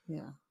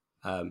 Yeah.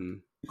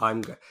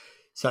 My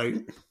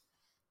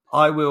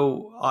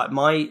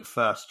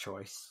first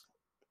choice,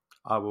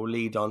 I will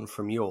lead on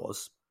from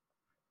yours.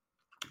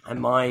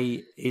 And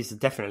is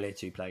definitely a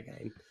 2-player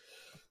game.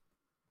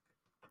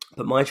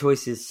 But my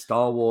choice is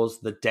Star Wars,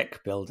 the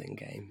deck building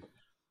game.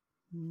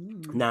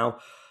 Now,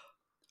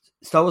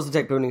 Star Wars: The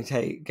Deck Building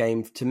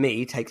game, to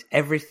me, takes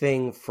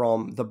everything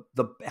from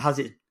has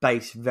its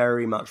base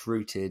very much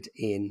rooted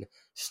in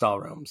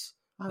Star Realms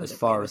as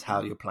far as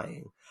how you're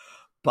playing.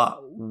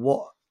 But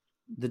what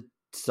the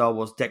Star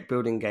Wars deck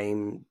building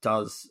game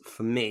does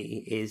for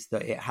me is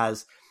that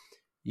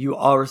you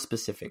are a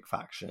specific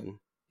faction,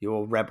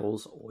 your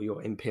Rebels or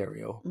your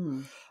Imperial,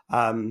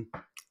 and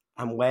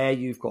where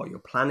you've got your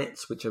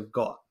planets, which have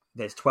got.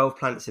 There's 12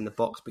 planets in the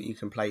box, but you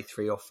can play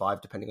 3 or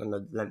 5 depending on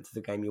the length of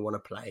the game you want to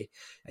play.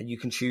 And you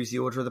can choose the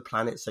order of the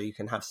planets, so you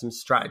can have some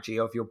strategy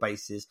of your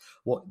bases,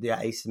 what the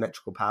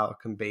asymmetrical power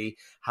can be,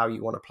 how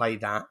you want to play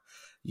that.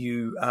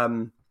 You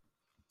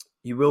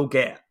will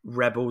get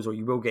Rebels or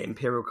you will get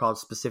Imperial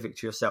cards specific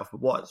to yourself.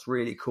 But what's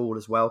really cool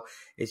as well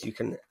is you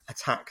can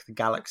attack the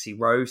Galaxy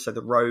row. So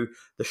the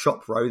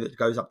shop row that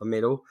goes up the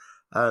middle.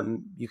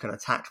 You can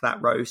attack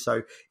that row.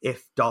 So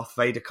if Darth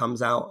Vader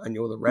comes out and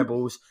you're the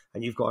Rebels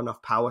and you've got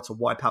enough power to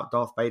wipe out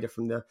Darth Vader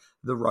from the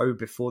row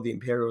before the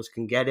Imperials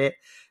can get it,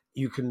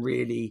 you can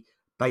really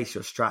base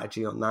your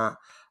strategy on that.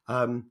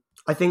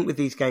 I think with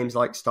these games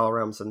like Star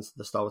Realms and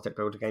the Star Wars deck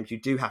builder games,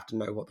 you do have to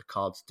know what the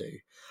cards do.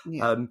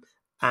 Yeah.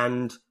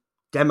 And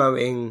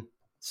demoing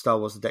Star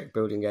Wars: The Deck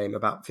Building Game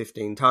about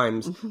 15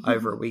 times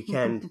over a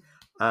weekend.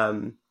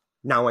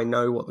 Now I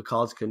know what the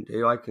cards can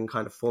do. I can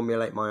kind of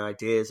formulate my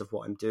ideas of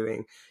what I'm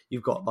doing.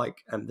 You've got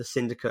like the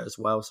Syndicate as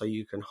well, so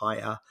you can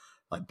hire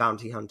like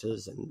bounty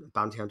hunters and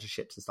bounty hunter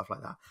ships and stuff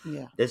like that.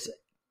 Yeah,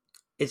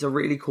 it's a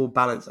really cool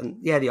balance. And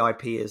yeah, the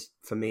IP is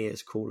for me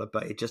is cooler,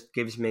 but it just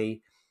gives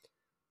me.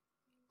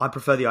 I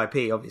prefer the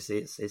IP. Obviously,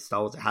 it's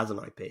Star Wars. It has an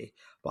IP,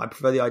 but I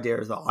prefer the idea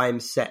is that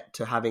I'm set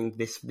to having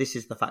this. This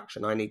is the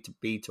faction I need to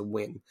be to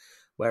win.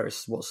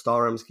 Whereas what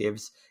Star Realms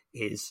gives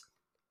is,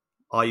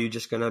 are you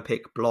just going to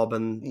pick Blob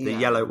and the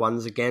yellow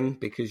ones again?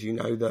 Because you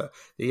know that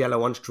the yellow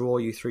ones draw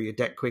you through your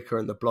deck quicker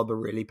and the Blob are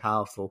really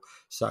powerful.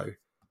 So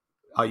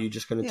are you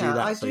just going to do that?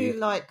 I do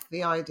like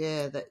the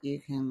idea that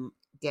you can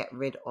get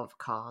rid of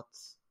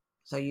cards.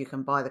 So you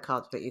can buy the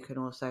cards, but you can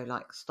also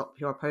like stop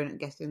your opponent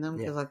getting them.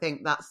 Because I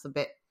think that's the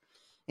bit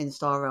in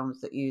Star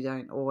Realms that you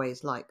don't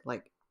always like.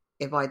 Like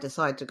if I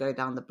decide to go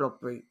down the Blob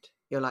route,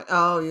 you're like,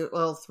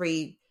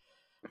 3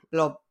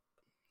 Blob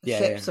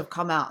ships have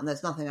come out and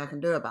there's nothing I can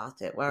do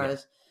about it.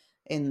 Whereas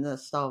in the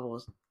Star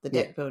Wars, the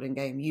deck building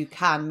game, you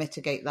can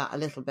mitigate that a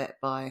little bit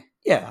by...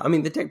 Yeah, I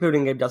mean, the deck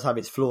building game does have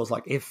its flaws.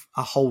 Like if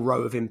a whole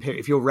row of Imperial,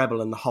 if you're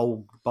Rebel and the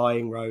whole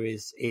buying row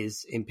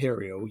is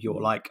Imperial,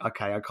 you're like,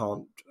 okay, I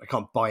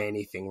can't buy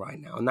anything right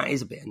now. And that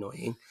is a bit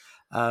annoying.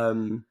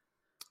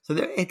 So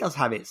it does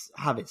have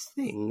its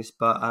things,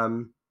 but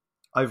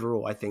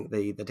overall, I think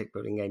the deck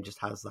building game just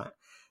has that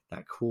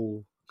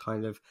cool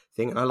kind of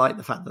thing. And I like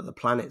the fact that the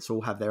planets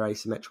all have their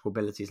asymmetrical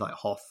abilities. Like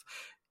Hoth,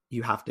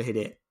 you have to hit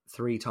it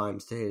 3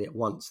 times to hit it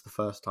once the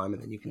first time,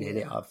 and then you can hit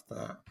it after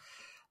that.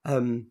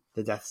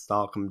 The Death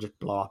Star can just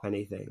blow up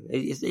anything.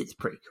 It's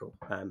pretty cool.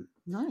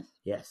 Nice.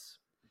 Yes.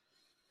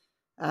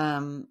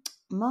 My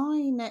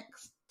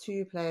next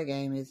 2-player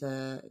game is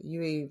a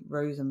Uwe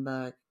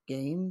Rosenberg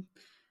game.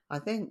 I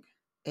think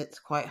it's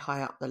quite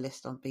high up the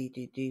list on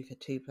BGG for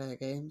 2-player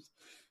games,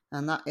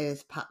 and that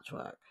is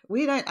Patchwork.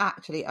 We don't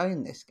actually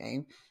own this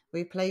game.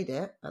 We played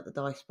it at the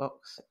Dice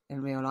Box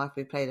in real life.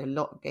 We played a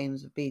lot of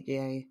games of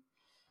BGA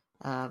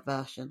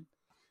version.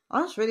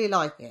 I just really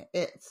like it.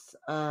 It's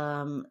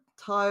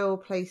tile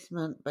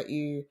placement, but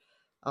you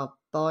are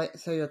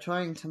so you're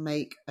trying to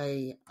make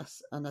an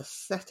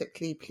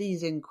aesthetically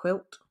pleasing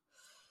quilt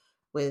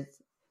with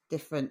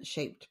different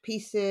shaped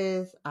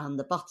pieces, and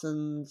the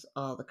buttons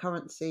are the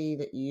currency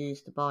that you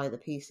use to buy the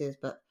pieces.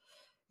 But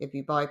if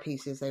you buy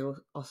pieces, they will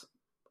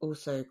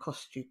also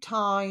cost you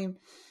time,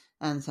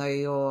 and so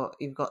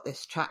you've got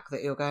this track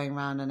that you're going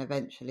around, and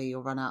eventually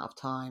you'll run out of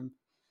time.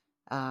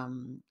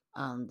 And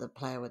the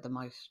player with the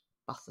most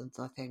buttons,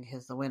 I think,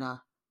 is the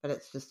winner. But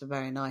it's just a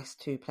very nice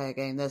 2-player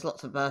game. There's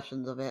lots of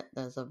versions of it.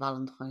 There's a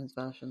Valentine's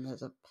version.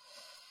 There's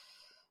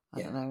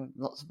I don't know,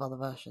 lots of other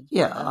versions.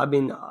 Yeah, but, I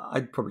mean,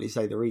 I'd probably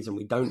say the reason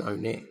we don't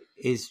own it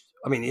is,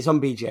 I mean, it's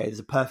on BGA. There's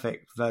a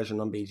perfect version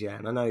on BGA,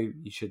 and I know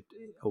you should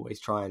always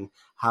try and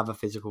have a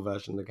physical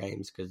version of the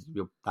games because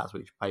that's what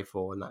you should pay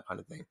for and that kind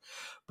of thing.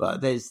 But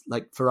there's,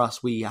 like, for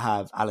us, we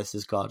have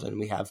Alice's Garden,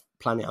 we have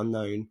Planet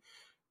Unknown,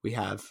 we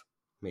have,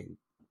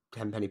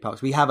 Tenpenny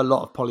Parks. We have a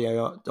lot of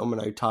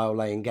polyomino tile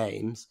laying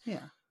games.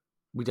 Yeah.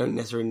 We don't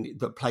necessarily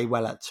that play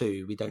well at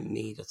 2. We don't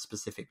need a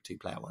specific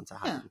 2-player one to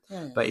have.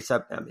 Yeah. But it's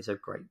a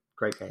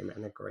great game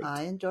and a great.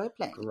 I enjoy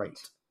playing. Great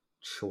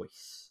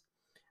choice.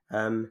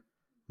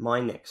 My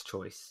next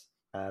choice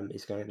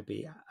is going to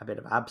be a bit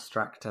of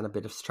abstract and a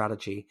bit of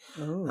strategy.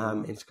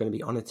 It's going to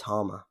be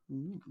Onitama.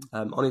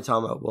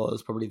 Onitama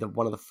was probably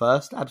one of the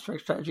first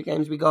abstract strategy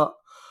games we got.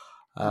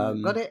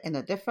 We've got it in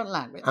a different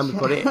language,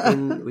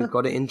 and we've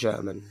got it in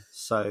German.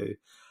 So,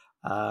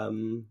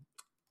 our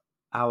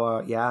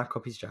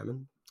copy's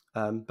German,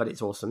 but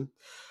it's awesome.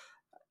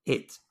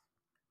 It's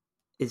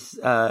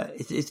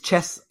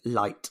chess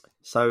light.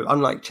 So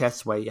unlike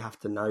chess, where you have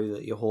to know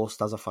that your horse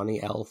does a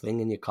funny L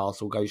thing and your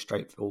castle goes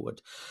straight forward.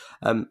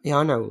 I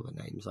know all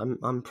the names.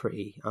 I'm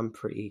pretty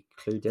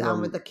clued in. Down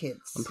with the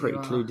kids. I'm pretty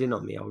clued in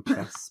on the old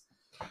chess.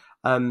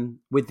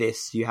 With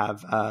this, you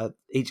have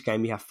each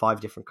game you have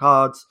 5 different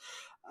cards.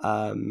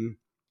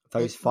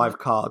 Those 5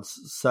 cards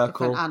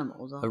circle different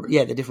animals.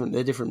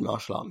 They're different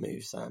martial art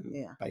moves.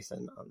 Based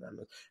on them,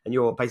 and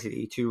you're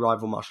basically 2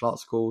 rival martial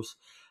arts schools.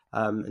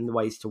 And the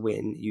ways to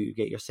win, you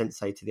get your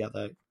sensei to the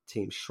other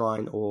team's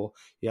shrine, or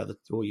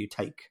you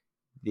take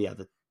the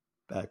other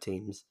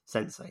team's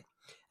sensei,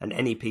 and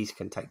any piece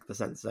can take the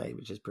sensei,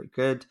 which is pretty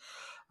good.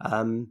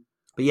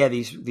 But yeah,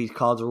 these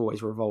cards are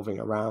always revolving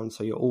around,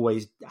 so you're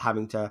always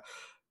having to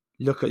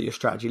look at your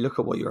strategy, look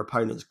at what your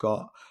opponent's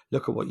got,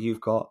 look at what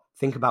you've got,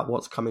 think about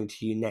what's coming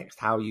to you next,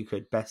 how you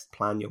could best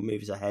plan your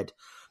moves ahead.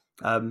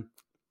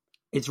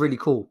 It's really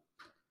cool.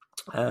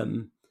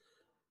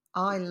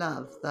 I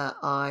love that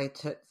I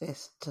took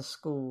this to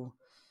school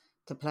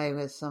to play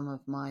with some of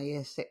my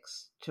Year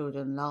 6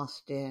 children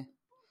last year,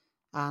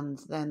 and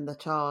then the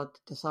child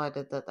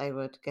decided that they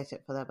would get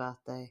it for their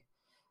birthday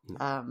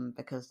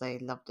because they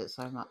loved it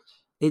so much.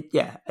 It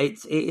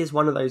is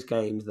one of those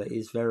games that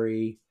is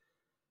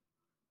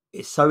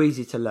it's so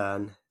easy to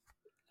learn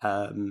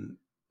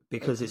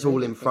because it's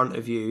all in front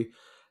of you.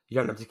 You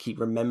don't have to keep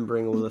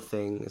remembering all the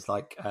things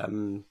like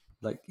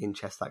in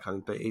chess, that kind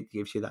of. But it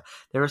gives you that.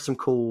 There are some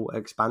cool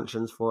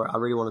expansions for it. I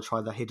really want to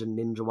try the hidden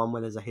ninja one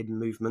where there's a hidden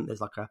movement.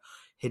 There's like a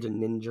hidden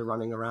ninja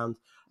running around.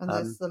 And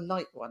there's the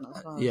light one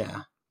as well.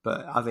 Yeah,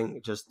 but I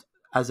think just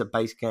as a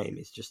base game,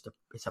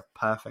 it's a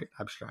perfect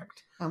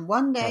abstract. And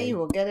one day you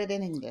will get it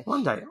in English.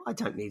 One day, I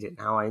don't need it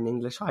now in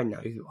English. I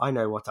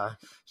know what a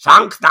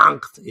shank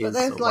dank is. But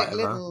there's or like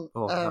whatever.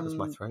 little. That was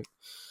my throat.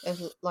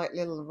 There's like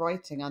little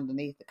writing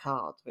underneath the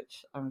cards,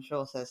 which I'm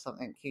sure says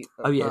something cute.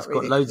 But Oh yeah, it's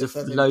got loads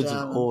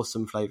of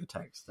awesome flavor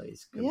text that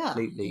is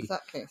completely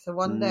exactly. So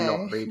one day,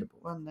 not readable.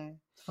 One day,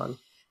 it's fun.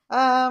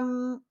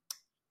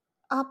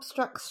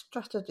 Abstract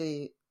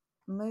strategy.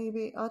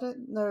 Maybe, I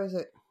don't know. Is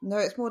it? No,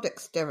 it's more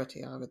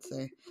dexterity, I would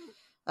say.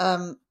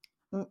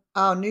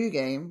 Our new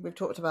game, we've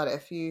talked about it a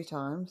few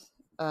times.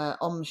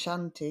 Om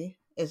Shanti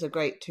is a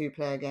great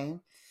 2-player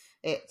game.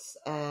 It's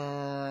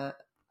a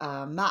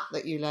mat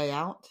that you lay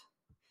out.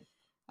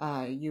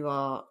 You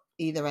are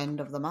either end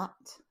of the mat,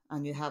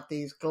 and you have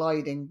these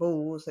gliding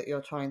balls that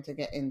you're trying to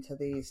get into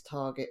these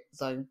target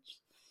zones.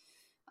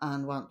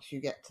 And once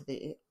you get to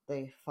the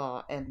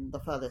far end, the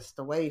furthest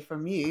away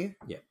from you,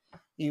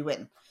 you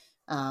win.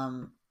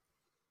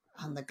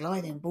 And the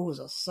gliding balls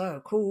are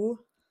so cool.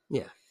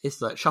 Yeah,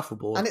 it's like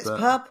shuffleboard, and it's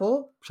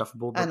purple.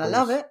 Shuffleboard, and balls. I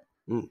love it.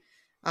 Mm.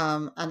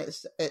 And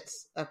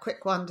it's a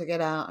quick one to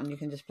get out, and you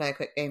can just play a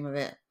quick game of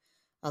it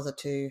as a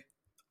 2.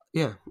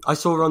 Yeah, I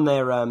saw on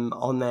their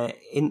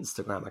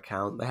Instagram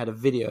account they had a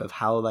video of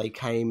how they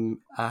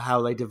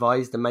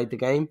devised and made the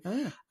game,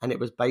 and it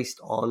was based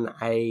on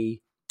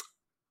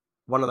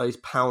one of those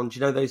pounds.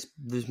 You know those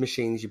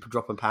machines you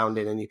drop a pound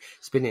in and you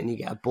spin it and you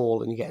get a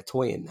ball and you get a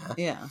toy in there.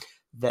 Yeah.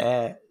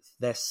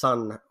 Their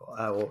son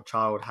or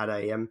child had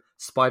a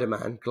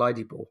Spider-Man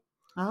glidey ball.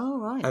 Oh,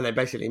 right. And they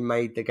basically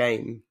made the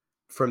game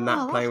from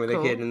that, playing with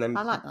a kid, and then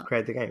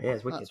created the game. Yeah,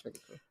 it's wicked. That's really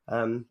cool.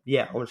 Om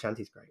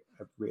Shanti's great.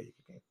 A really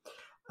good game.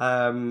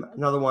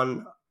 Another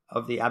one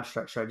of the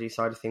abstract strategy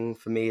side of things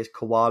for me is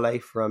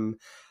Koale from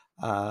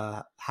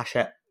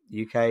Hachette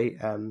UK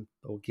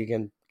or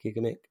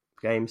Gigamic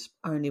Games.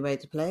 Only way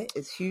to play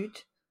is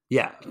huge.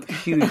 Yeah,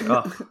 huge.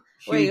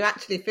 Where you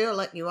actually feel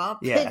like you are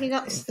picking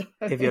up stuff.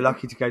 If you're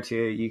lucky to go to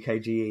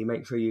UKGE,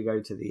 make sure you go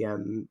to the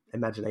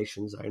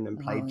Imagination Zone and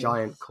play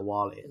Giant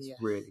Koale. It's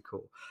really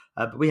cool.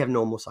 But we have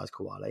normal size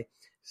Koale.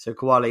 So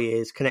Koale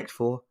is Connect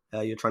 4.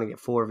 You're trying to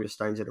get 4 of your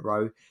stones in a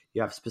row.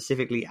 You have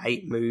specifically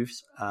 8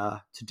 moves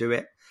to do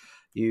it.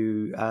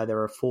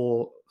 There are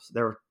 4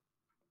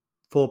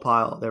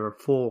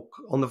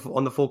 on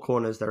the 4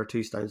 corners. There are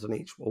 2 stones on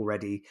each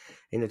already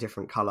in a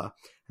different color.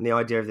 And the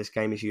idea of this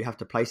game is you have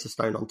to place a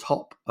stone on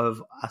top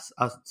of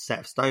a set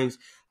of stones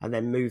and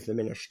then move them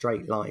in a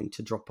straight line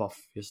to drop off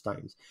your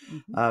stones.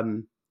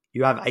 Mm-hmm.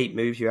 You have 8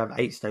 moves. You have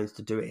 8 stones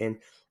to do it in.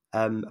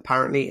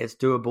 Apparently, it's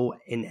doable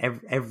in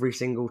every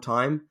single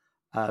time.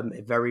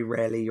 Very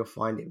rarely you'll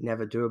find it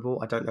never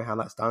doable. I don't know how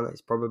that's done.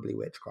 It's probably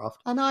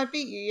witchcraft. And I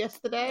beat you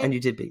yesterday. And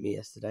you did beat me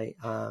yesterday.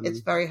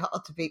 It's very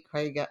hard to beat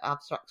Craig at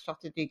abstract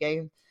strategy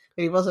game.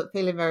 But he wasn't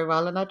feeling very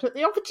well, and I took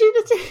the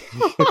opportunity.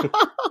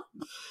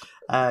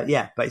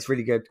 But it's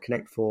really good.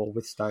 Connect 4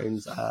 with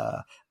stones.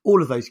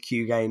 All of those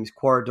Q games,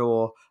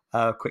 Quarador,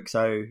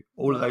 Quixo,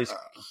 all of those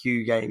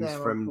Q games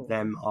from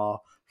them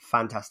are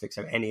fantastic.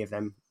 So any of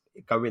them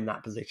go in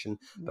that position.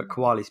 But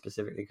Koale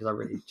specifically, because I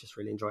really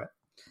enjoy it.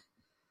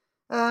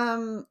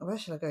 Where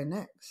should I go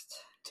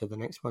next? To the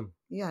next one.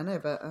 Yeah, I know,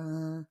 but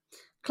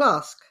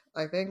Clask,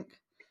 I think.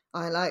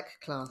 I like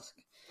Clask.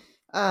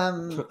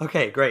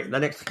 Okay, great. The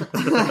next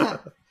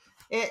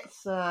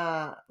it's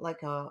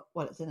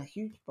it's in a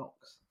huge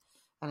box.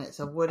 And it's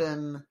a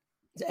wooden...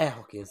 It's air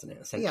hockey, isn't it,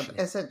 essentially?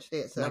 Yeah,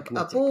 essentially it's a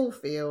ball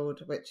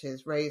field which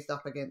is raised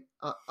up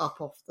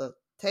up off the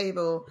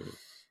table.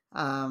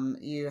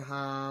 You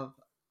have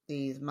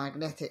these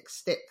magnetic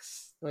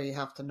sticks where you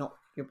have to knock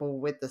your ball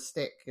with the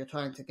stick. You're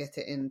trying to get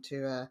it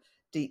into a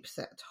deep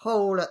set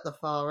hole at the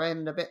far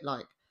end, a bit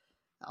like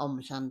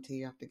Om Shanti.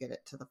 You have to get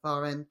it to the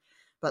far end,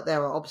 but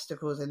there are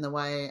obstacles in the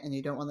way and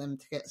you don't want them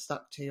to get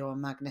stuck to your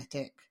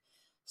magnetic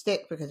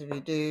stick, because if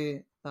you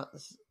do,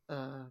 that's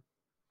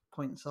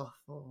points off,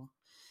 or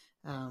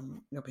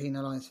you're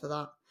penalised for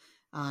that.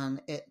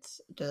 And it's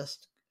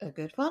just a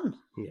good fun.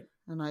 Yeah,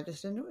 and I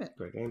just enjoy it.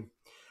 Great game.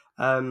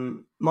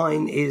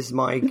 Mine is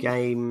my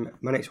game.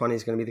 My next one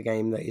is going to be the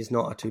game that is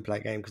not a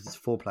 2-player game, because it's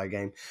a 4-player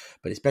game,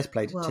 but it's best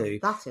played at 2.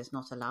 That is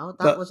not allowed.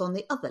 That was on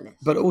the other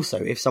list. But also,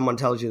 if someone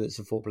tells you that it's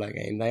a 4-player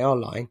game, they are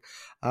lying,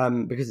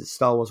 because it's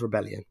Star Wars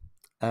Rebellion.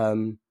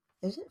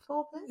 Is it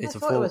 4-player? It's I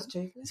thought it was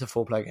 2-player. It's a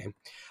 4-player game.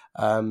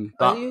 But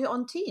are you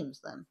on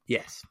teams then?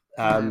 Yes.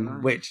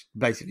 Right. Which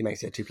basically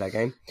makes it a 2-player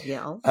game.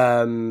 Yeah.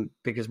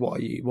 Because what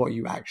are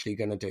you actually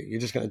going to do? You're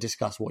just going to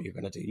discuss what you're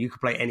going to do. You could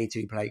play any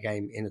 2-player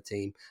game in a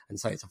team and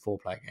say it's a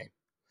 4-player game.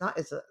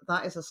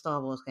 That is a Star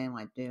Wars game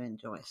I do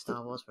enjoy.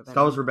 Star Wars Rebellion.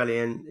 Star Wars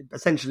Rebellion.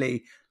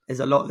 Essentially, there's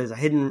a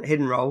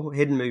hidden role,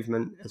 hidden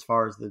movement as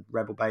far as the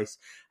Rebel base,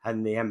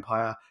 and the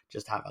Empire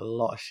just have a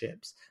lot of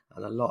ships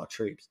and a lot of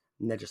troops,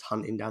 and they're just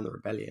hunting down the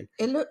Rebellion.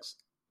 It looks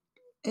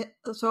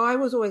So I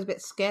was always a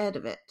bit scared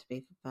of it, to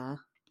be fair,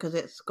 because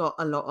it's got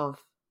a lot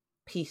of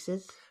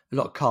pieces. A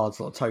lot of cards,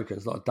 a lot of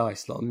tokens, a lot of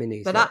dice, a lot of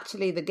minis. But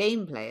actually, the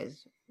gameplay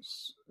is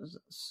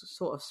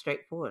sort of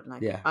straightforward.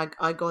 Like, yeah.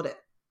 I got it,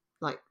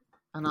 like,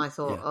 and I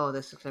thought, oh,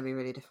 this is going to be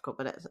really difficult,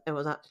 but it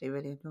was actually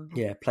really enjoyable.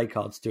 Yeah, play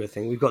cards do a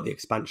thing. We've got the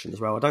expansion as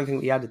well. I don't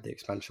think we added the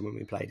expansion when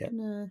we played it.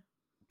 No.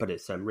 But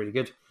it's really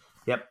good.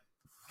 Yep.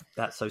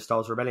 That's So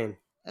Stars Rebellion.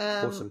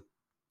 Awesome.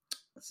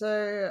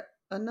 So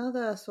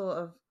another sort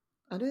of,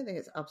 I don't think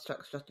it's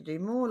abstract strategy,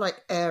 more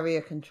like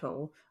area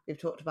control. We've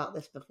talked about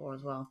this before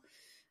as well.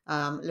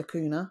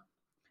 Lacuna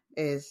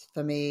is,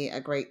 for me,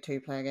 a great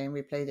 2-player game.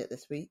 We played it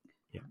this week.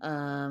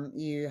 Yeah.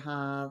 You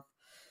have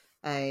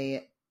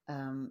a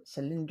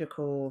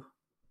cylindrical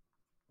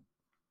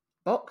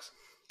box.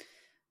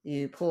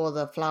 You pour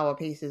the flower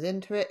pieces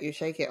into it. You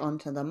shake it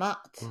onto the mat.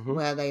 Mm-hmm.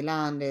 Where they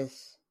land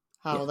is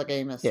how the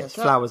game is set up. It's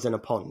flowers in a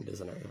pond,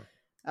 isn't it?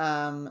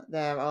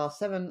 There are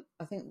 7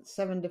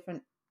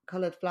 different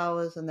coloured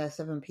flowers, and there's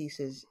 7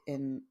 pieces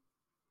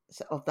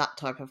of that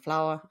type of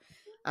flower,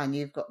 and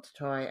you've got to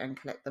try and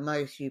collect the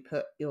most. You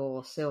put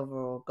your silver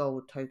or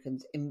gold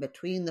tokens in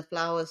between the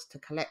flowers to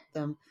collect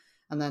them,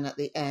 and then at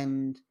the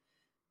end,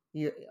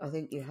 I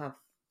think you have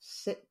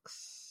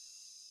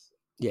 6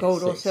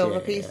 gold or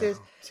silver pieces,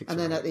 and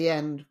then at the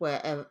end,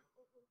 wherever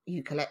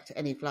you collect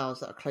any flowers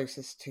that are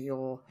closest to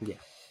your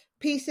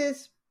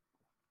pieces,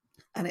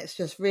 and it's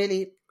just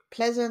really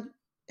pleasant.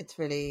 It's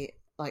really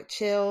like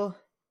chill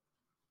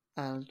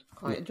and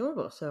quite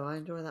enjoyable. So I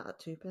enjoy that at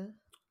 2 players.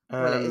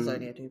 Well, it is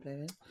only a 2-player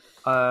game.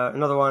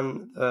 Another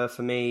one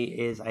for me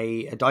is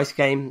a dice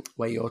game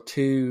where you're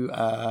 2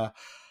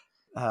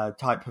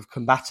 type of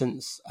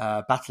combatants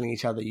battling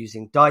each other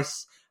using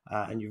dice.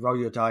 And you roll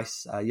your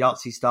dice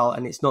Yahtzee style,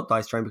 and it's not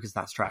Dice Throne because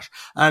that's trash.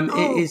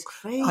 It is.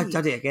 Craig. I've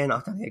done it again.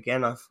 I've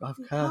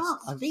cursed.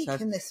 I've speak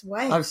in this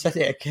way. I've said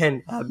it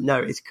again. No,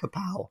 it's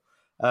Kapow.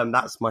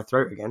 That's my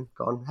throat again.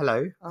 Go on.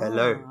 Hello.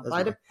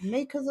 By the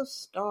makers of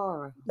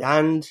Star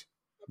and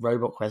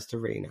Robot Quest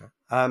Arena.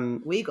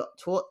 We got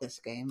taught this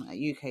game at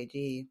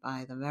UKG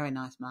by the very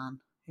nice man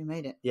who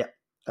made it. Yeah.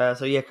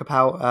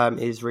 Kapow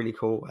is really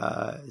cool.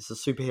 It's a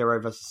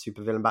superhero versus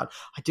supervillain battle.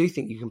 I do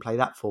think you can play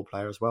that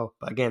 4-player as well,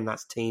 but again,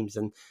 that's teams,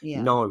 and it's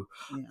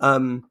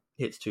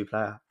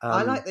 2-player.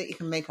 I like that you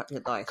can make up your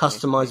dice,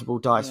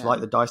 customizable dice, like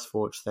the Dice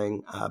Forge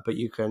thing. But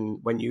you can,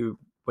 when you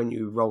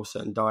roll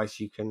certain dice,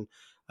 you can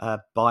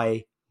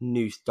buy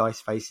new dice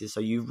faces,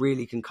 so you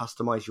really can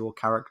customize your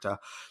character.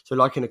 So,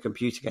 like in a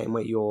computer game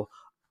where you're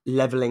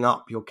leveling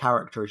up your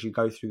character as you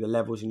go through the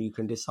levels, and you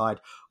can decide,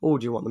 do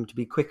you want them to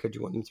be quicker, do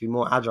you want them to be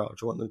more agile, do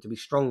you want them to be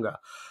stronger?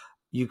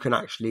 You can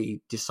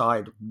actually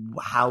decide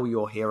how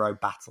your hero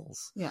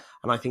battles,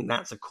 and I think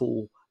that's a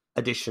cool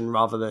addition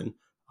rather than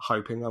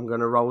hoping I'm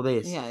going to roll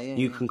this.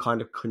 You can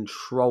kind of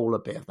control a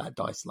bit of that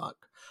dice luck,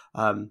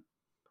 and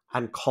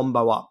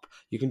combo up.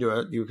 You can do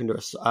a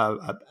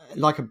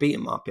like a beat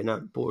 'em up in a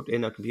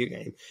computer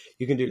game.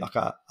 You can do like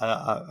a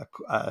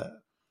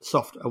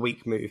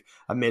weak move,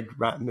 a mid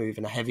move,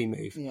 and a heavy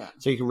move.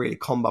 So you can really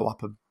combo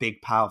up a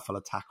big, powerful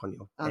attack on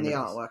your enemies. The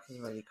artwork is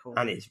really cool.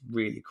 And it's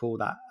really cool,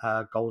 that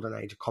golden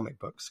age of comic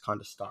books kind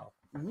of style.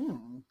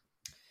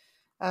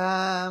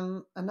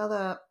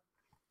 Another,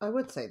 I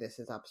would say this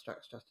is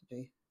abstract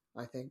strategy.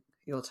 I think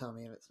you'll tell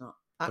me if it's not.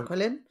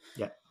 Aquilin.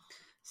 Yeah.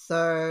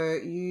 So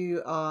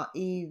you are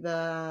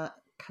either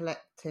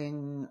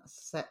collecting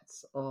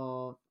sets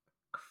of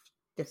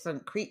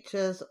different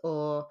creatures,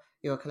 or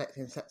you're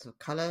collecting sets of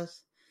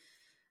colours.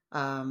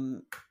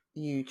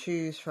 You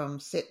choose from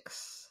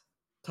 6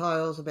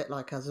 tiles, a bit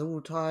like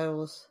Azul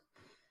tiles.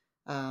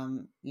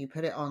 You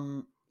put it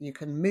on. You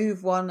can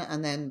move one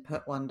and then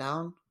put one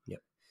down.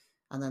 Yep.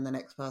 And then the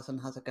next person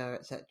has a go,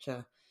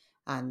 etc.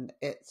 And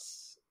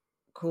it's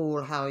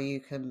cool how you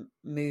can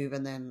move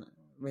and then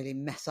really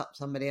mess up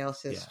somebody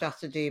else's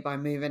strategy by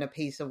moving a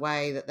piece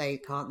away that they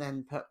can't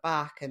then put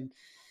back. And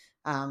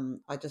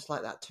I just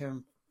like that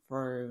term.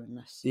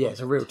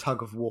 It's a real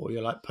tug of war.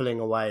 You're like pulling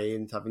away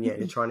and stuff, and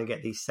you're trying to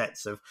get these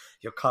sets of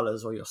your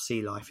colours or your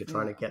sea life. You're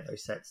trying to get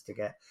those sets to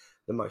get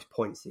the most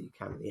points that you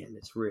can at the end.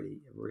 It's really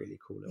a really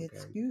cool little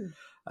game. Good.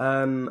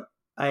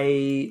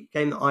 A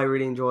game that I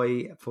really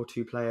enjoy for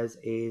 2 players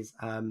is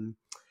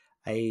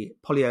a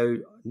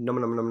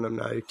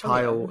polyonomino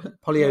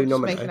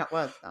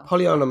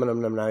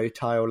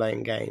tile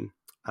laying game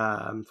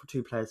for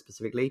 2 players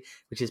specifically,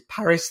 which is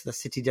Paris, the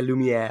Cité de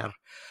Lumière.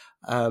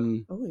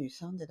 You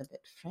sounded a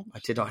bit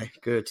French. Did I?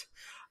 Good.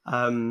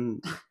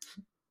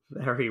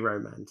 Very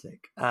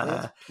romantic.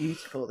 It's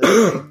beautiful.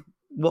 This game.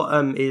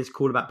 What is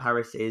cool about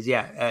Paris is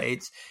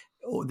it's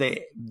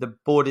the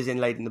board is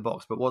inlaid in the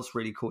box, but what's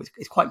really cool is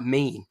it's quite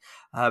mean.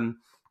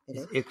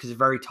 Because it's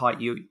very tight.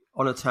 You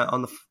on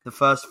the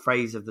first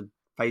phase of the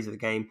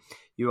game,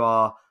 you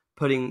are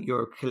putting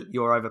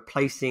you're over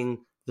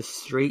placing the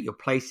street. You're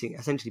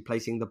essentially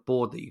placing the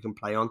board that you can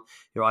play on.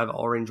 You're either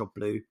orange or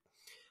blue.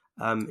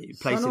 You're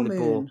placing the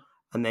board,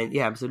 and then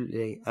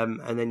absolutely,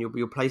 and then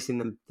you're placing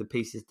the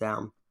pieces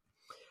down,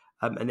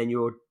 and then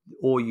you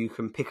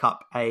can pick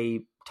up a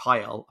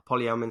tile, a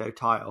polyomino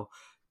tile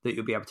that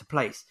you'll be able to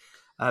place.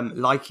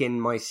 Like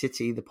in My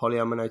City, the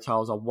polyomino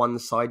tiles are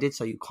one-sided,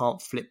 so you can't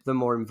flip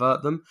them or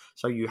invert them.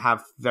 So you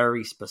have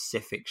very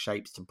specific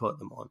shapes to put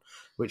them on,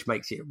 which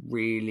makes it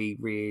really,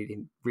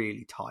 really,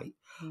 really tight.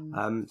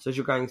 So as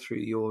you're going through,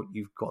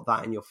 you've got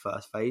that in your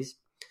first phase,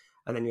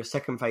 and then your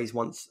second phase,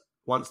 once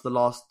the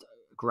last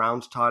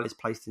ground tile is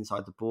placed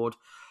inside the board,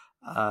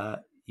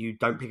 you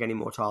don't pick any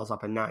more tiles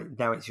up, and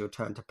now it's your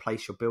turn to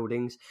place your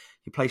buildings.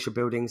 You place your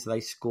buildings;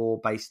 they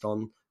score based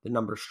on the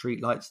number of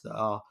street lights that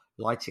are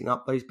lighting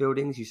up those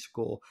buildings. You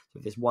score. So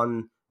if there's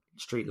one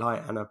street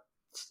light and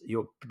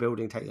your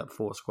building takes up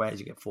 4 squares,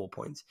 you get 4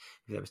 points.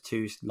 If there was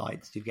 2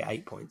 lights, you get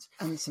 8 points.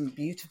 And some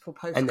beautiful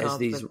postcards and there's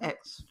these with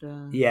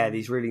extra.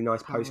 These really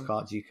nice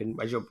postcards. You can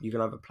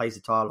either place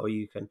a tile or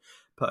you can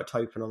put a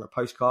token on a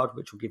postcard,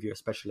 which will give you a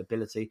special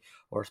ability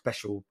or a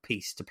special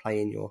piece to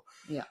play in your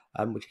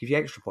which gives you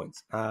extra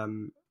points.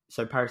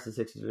 So Paris the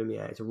Cité de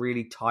Lumière, it's a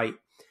really tight,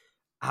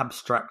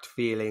 abstract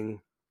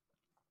feeling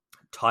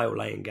tile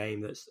laying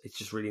game it's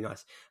just really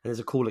nice. And there's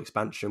a cool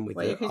expansion with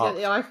you can get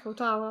the Eiffel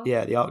Tower.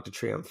 Yeah, the Arc de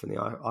Triomphe and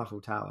the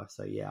Eiffel Tower.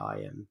 So it's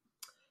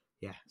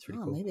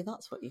really cool. Maybe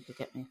that's what you could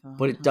get me for.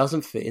 But it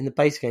doesn't fit in the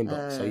base game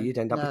box, so you'd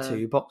end up with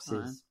 2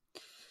 boxes.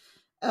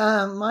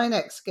 My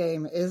next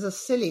game is a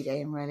silly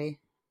game, really.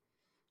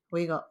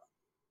 We got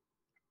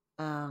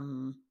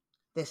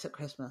this at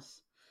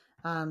Christmas,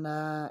 and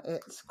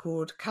it's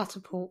called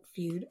Catapult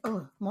Feud.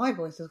 Oh, my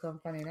voice has gone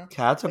funny now.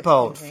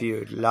 Catapult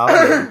Feud,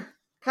 lovely.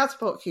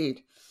 Catapult Feud,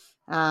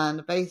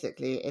 and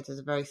basically it is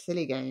a very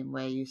silly game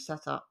where you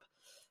set up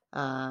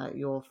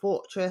your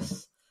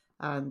fortress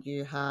and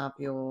you have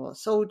your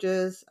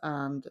soldiers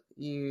and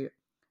you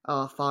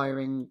are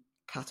firing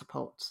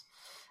catapults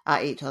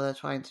at each other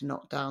trying to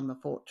knock down the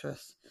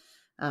fortress.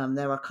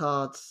 There are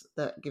cards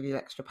that give you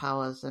extra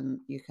powers and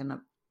you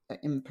can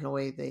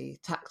employ the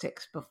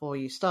tactics before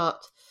you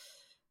start,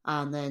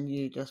 and then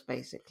you just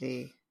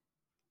basically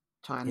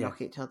try and knock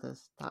each other's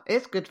stuff.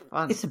 It's good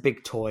fun. It's a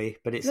big toy,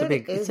 but it's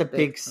a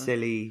big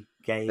silly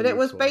game. But it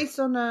was based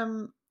on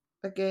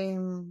a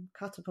game,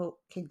 Catapult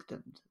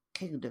Kingdoms,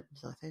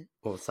 I think,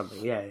 or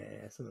something. Yeah,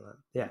 something like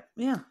that.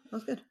 Yeah, that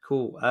was good.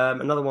 Cool.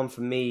 Another one for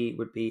me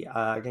would be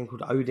a game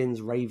called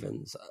Odin's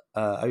Ravens.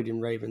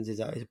 Odin Ravens is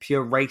a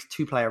pure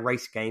 2-player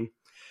race game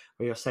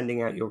where you're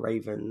sending out your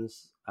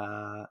ravens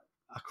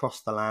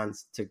across the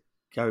lands to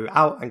go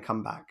out and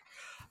come back.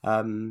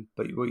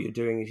 But what you're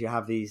doing is you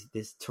have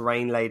this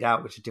terrain laid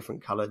out, which are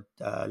different coloured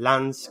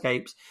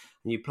landscapes,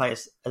 and you play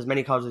as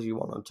many cards as you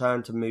want on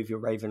turn to move your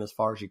raven as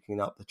far as you can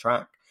up the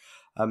track.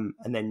 And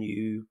then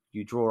you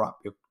draw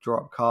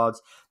up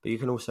cards, but you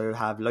can also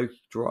have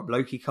draw up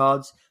Loki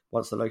cards.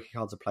 Once the Loki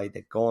cards are played,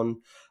 they're gone.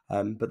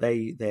 But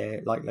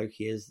they're like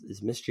Loki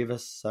is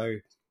mischievous, so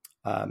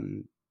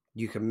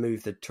you can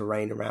move the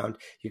terrain around.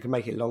 You can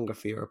make it longer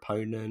for your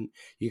opponent.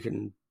 You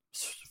can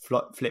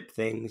flip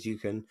things. You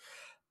can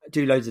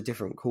do loads of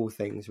different cool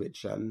things,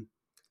 which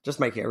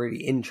just make it a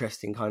really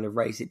interesting kind of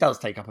race. It does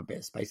take up a bit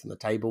of space on the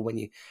table when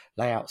you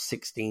lay out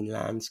 16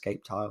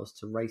 landscape tiles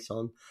to race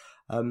on.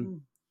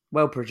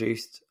 Well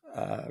produced,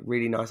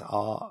 really nice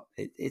art.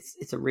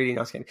 It's a really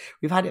nice game.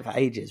 We've had it for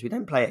ages. We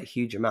don't play it a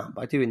huge amount,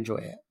 but I do enjoy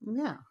it.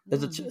 Yeah.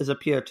 As a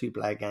pure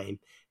 2-player game,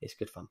 it's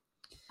good fun.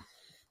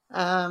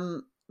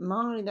 I've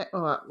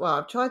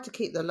tried to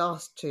keep the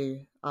last 2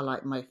 are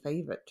like my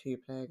favourite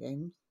 2-player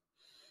games.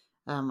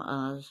 And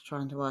I was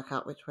trying to work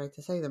out which way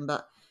to say them,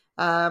 but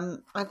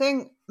I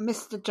think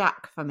Mr.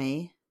 Jack for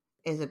me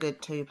is a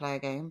good 2-player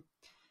game.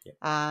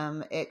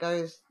 Yep. It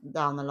goes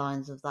down the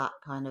lines of that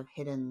kind of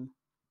hidden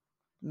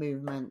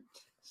movement,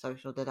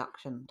 social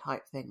deduction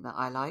type thing that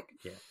I like.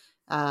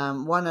 Yeah.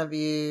 One of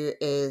you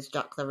is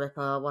Jack the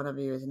Ripper, one of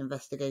you is an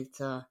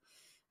investigator,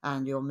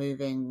 and you're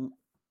moving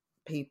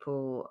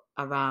people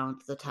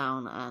around the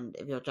town, and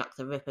if you're Jack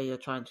the Ripper, you're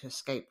trying to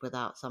escape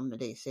without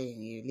somebody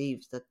seeing you.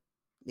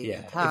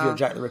 If you're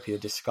Jack the Ripper, you're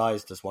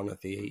disguised as one of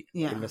the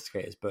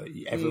investigators, but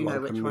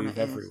everyone can move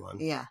everyone.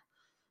 Yeah.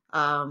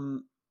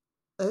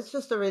 It's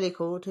just a really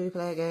cool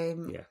 2-player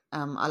game. Yeah.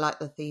 I like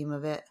the theme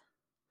of it.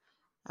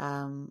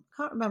 Can't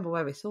remember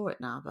where we saw it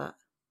now, but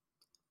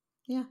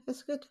yeah,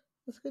 it's good.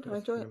 It's good. I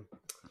enjoy it.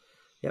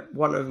 Yep.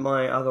 One of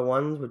my other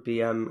ones would be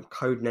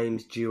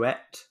Codenames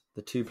Duet,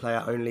 the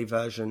 2-player only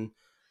version.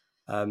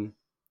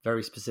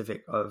 Very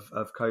specific of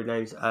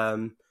Codenames.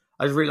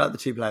 I really like the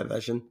 2-player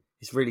version.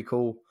 It's really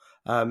cool.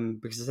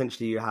 Because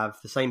essentially you have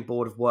the same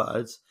board of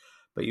words,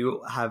 but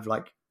you have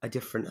like a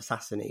different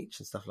assassin each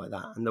and stuff like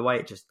that. And the way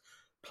it just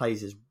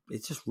plays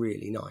it's just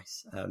really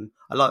nice.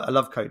 I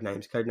love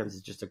Codenames. Codenames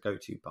is just a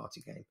go-to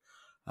party game,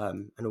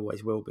 and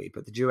always will be.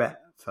 But the Duet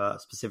for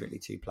specifically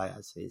 2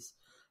 players is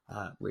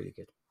really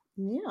good.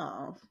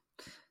 Yeah.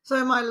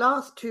 So my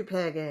last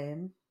 2-player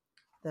game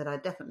that I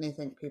definitely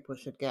think people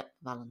should get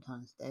for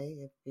Valentine's Day,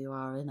 if you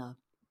are in a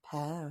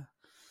pair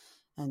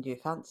and you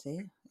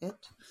fancy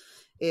it,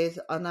 is,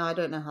 now I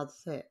don't know how to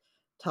say it,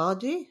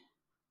 Taji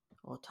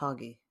or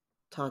Tagi,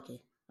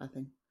 I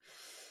think.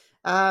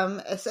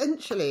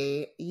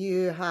 Essentially,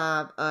 you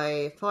have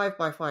a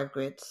 5x5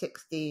 grid.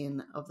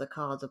 16 of the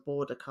cards are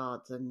border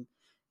cards, and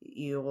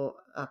your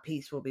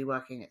piece will be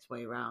working its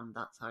way around.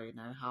 That's how you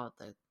know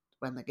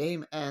when the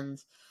game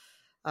ends.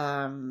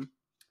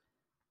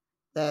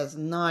 There's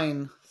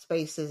 9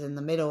 spaces in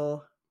the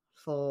middle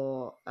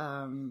for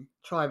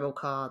tribal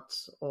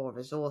cards or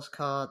resource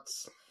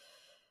cards.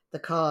 The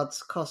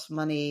cards cost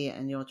money,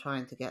 and you're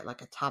trying to get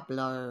like a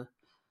tableau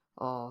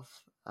of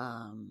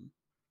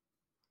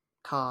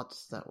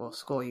cards that will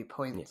score you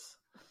points.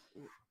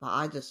 Yeah. But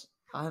I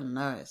don't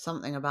know. It's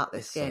something about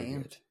this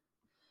game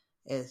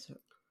is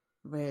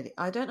really,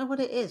 I don't know what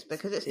it is,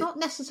 because it's not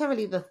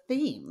necessarily the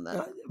theme.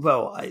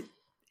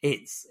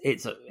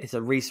 It's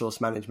a resource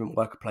management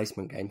worker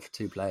placement game for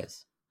 2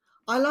 players.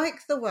 I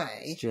like the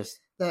way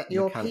that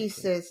your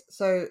pieces.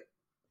 So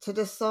to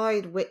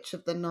decide which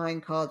of the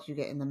 9 cards you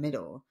get in the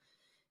middle,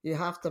 you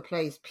have to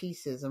place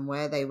pieces, and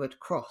where they would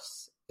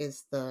cross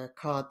is the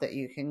card that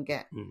you can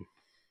get.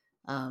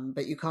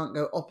 But you can't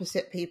go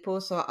opposite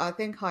people. So I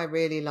think I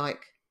really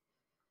like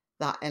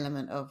that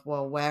element of,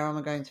 well, where am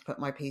I going to put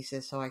my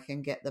pieces so I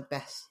can get the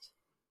best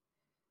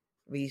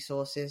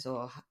resources,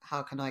 or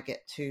how can I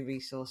get 2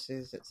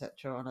 resources,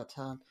 etc. on a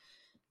turn.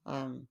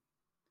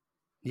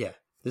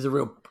 There's a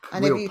real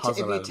and real if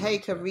puzzle you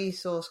take a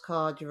resource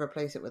card, you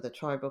replace it with a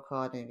tribal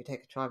card, and if you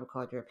take a tribal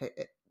card, you replace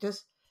it.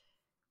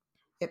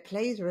 It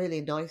plays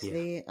really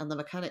nicely, and the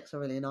mechanics are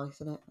really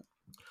nice in it.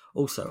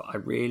 Also, I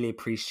really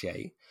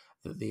appreciate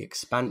that the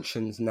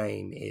expansion's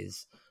name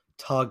is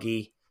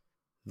Targi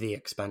the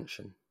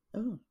Expansion.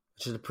 Oh.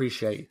 I should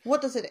appreciate.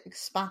 What does it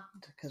expand?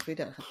 Because we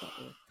don't have that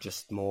word.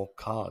 Just more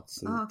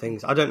cards and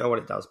things. I don't know what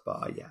it does,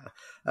 but yeah.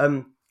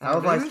 How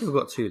have I still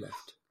got 2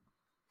 left?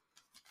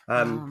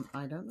 I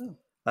don't know.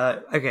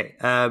 Okay.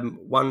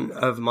 One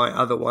of my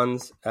other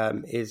ones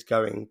is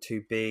going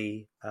to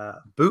be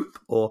Boop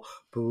or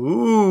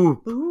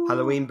Boop.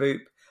 Halloween Boop.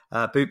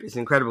 Boop is an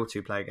incredible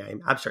 2-player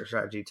game. Abstract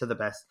strategy to the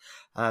best.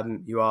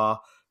 You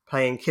are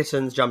playing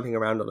kittens jumping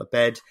around on a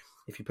bed.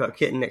 If you put a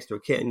kitten next to a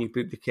kitten, you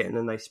boop the kitten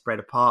and they spread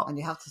apart. And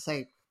you have to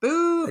say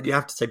boop. And you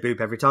have to say boop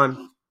every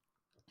time.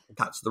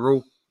 That's the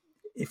rule.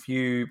 If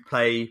you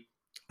play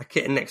a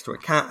kitten next to a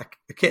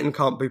kitten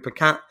can't boop a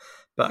cat,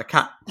 but a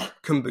cat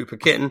can boop a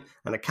kitten,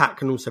 and a cat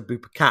can also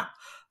boop a cat.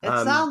 It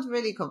sounds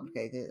really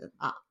complicated,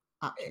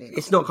 actually.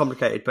 It's not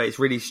complicated, but it's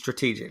really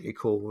strategically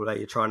cool that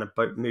you're trying to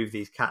move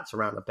these cats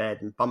around the bed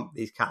and bump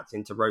these cats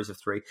into rows of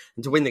 3.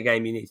 And to win the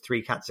game, you need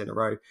 3 cats in a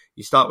row.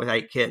 You start with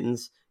 8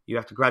 kittens. You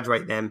have to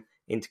graduate them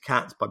into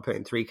cats by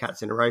putting 3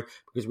 cats in a row,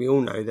 because we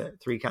all know that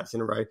 3 cats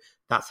in a row,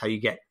 that's how you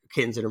get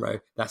kittens in a row.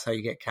 That's how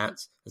you get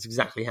cats. That's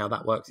exactly how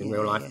that works in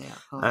real life.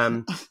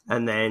 And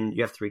then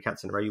you have 3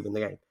 cats in a row, you win the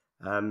game.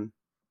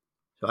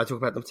 So I talk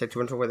about them. Do you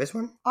want to talk about this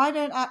one? I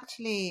don't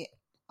actually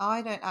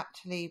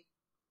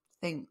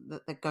think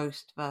that the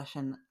ghost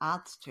version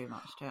adds too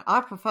much to it.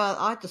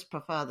 I just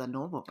prefer the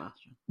normal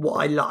version. Well,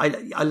 I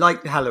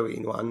like the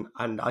Halloween one,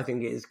 and I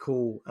think it is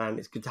cool, and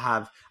it's good to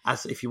have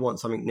as if you want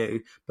something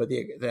new. But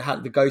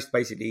the ghost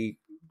basically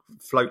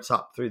floats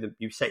up through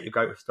you set your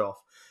ghost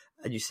off,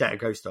 and you set a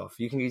ghost off.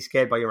 You can be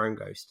scared by your own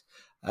ghost,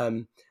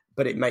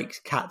 but it makes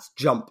cats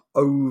jump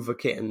over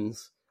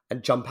kittens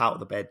and jump out of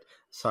the bed.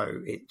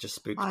 So it just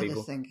spooks people. I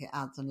just think it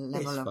adds a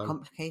level of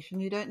complication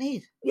you don't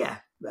need. Yeah,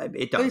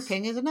 it does.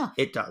 Booping is enough.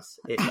 It does.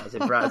 It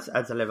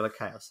adds a level of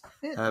chaos.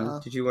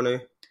 Did you want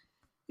to?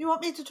 You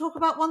want me to talk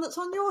about one that's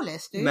on your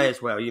list, do you? May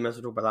as well. You may as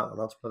well talk about that one.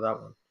 I'll talk about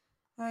that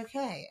one.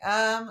 Okay.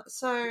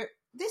 So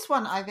this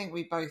one I think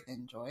we both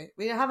enjoy.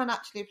 We haven't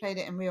actually played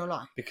it in real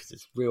life. Because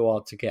it's real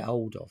hard to get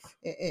hold of.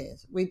 It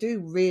is. We do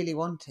really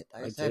want it,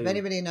 though. So if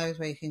anybody knows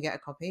where you can get a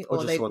copy,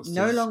 or they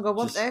no longer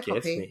want their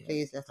copy,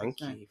 please let us know.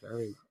 Thank you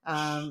very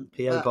much.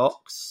 P.O.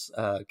 Box,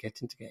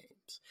 get into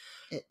games.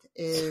 It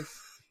is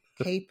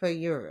Caper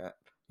Europe.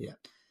 Yeah.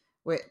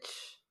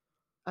 Which,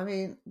 I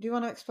mean, do you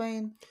want to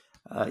explain?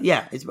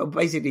 Yeah, it's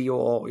basically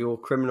your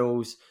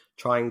criminals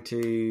trying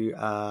to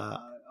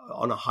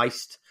on a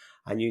heist,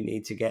 and you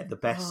need to get the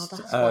best.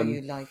 That's why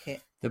you like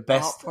it. The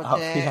best art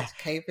project,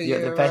 Caper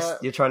Europe. The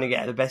best. You're trying to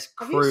get the best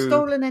crew. Have you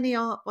stolen any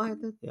art by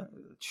the? Yeah.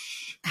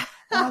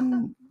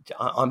 I'm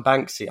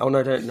Banksy. Oh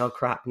no! Don't no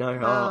crap. No.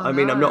 I'm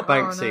not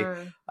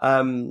Banksy.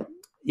 No.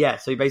 Yeah.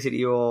 So basically,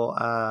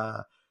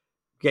 you're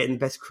getting the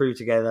best crew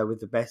together with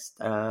the best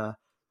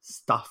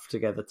stuff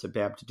together to be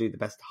able to do the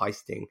best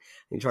heisting. And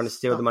you're trying to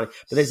steal the money,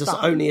 but there's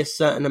just only a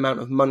certain amount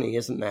of money,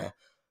 isn't there,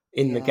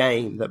 in the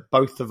game that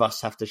both of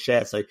us have to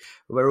share. So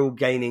we're all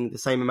gaining the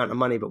same amount of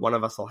money, but one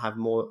of us will have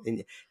more.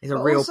 It's a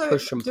real also,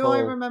 push and pull. Do I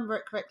remember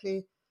it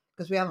correctly?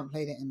 Because we haven't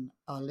played it in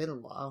a little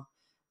while.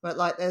 But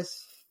like,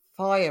 there's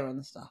fire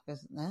and stuff,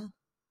 isn't there?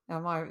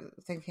 Am I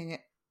thinking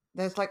it?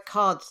 There's like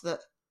cards that.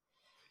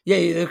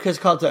 Yeah, because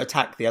cards that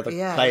attack the other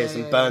players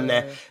and burn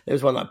their. Yeah.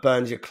 There's one that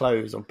burns your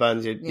clothes or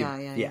burns your.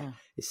 Yeah.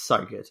 It's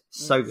so good,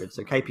 so good.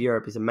 So Caper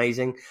Europe is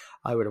amazing.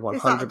 I would have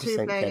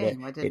 100% get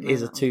it. It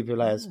is a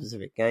 2-player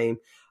specific game.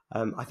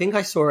 I think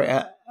I saw it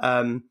at.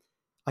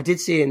 I did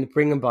see it in the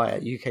Bring and Buy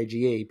at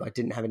UKGE, but I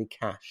didn't have any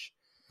cash.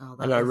 Oh,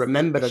 that And I is the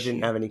remembered I didn't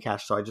issue. have any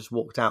cash, so I just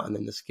walked out, and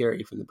then the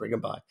security from the Bring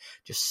and Buy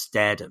just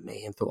stared at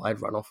me and thought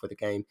I'd run off with the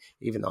game,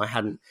 even though I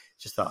hadn't.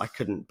 Just that I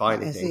couldn't buy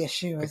That is anything the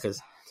issue.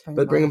 because. Bring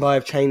But Bring Buy. and Buy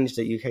have changed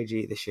at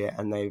UKG this year,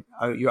 and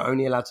you're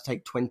only allowed to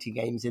take 20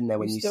 games in there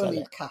when you still sell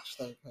need it. cash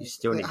though. You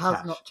still need It has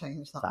cash. not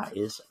changed that. That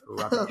is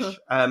rubbish.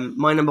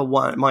 My number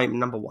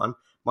one,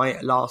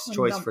 my last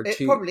choice for it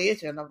two. probably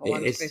is your number It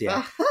one. is, To be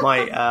yeah. fair.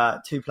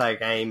 My two-player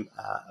game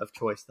of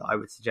choice that I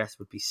would suggest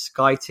would be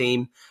Sky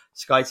Team.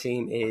 Sky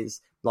Team is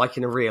like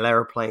in a real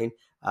aeroplane.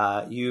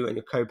 You and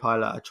your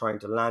co-pilot are trying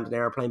to land an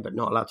aeroplane, but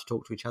not allowed to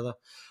talk to each other.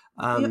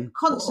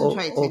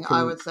 Concentrating,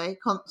 I would say.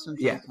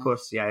 Concentrating. Yeah, of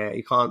course. Yeah.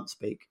 You can't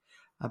speak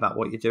about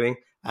what you're doing.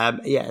 And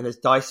there's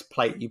dice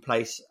plate you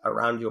place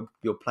around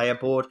your player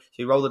board. So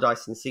you roll the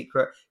dice in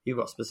secret. You've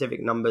got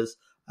specific numbers.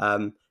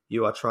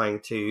 You are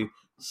trying to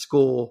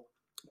score,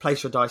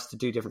 place your dice to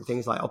do different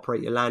things like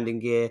operate your landing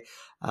gear,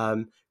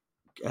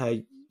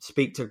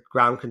 speak to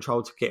ground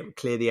control to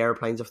clear the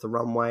airplanes off the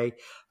runway.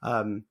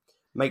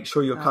 Make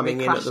sure you're coming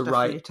in at the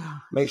right.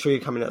 Make sure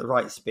you're coming at the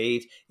right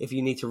speed. If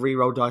you need to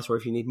re-roll dice or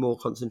if you need more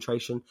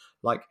concentration,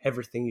 like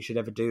everything you should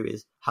ever do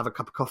is have a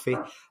cup of coffee.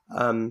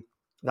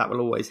 That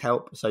will always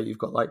help. So you've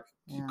got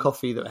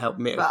coffee that help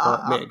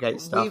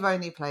mitigate stuff. We've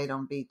only played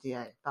on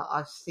BDA, but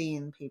I've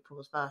seen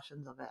people's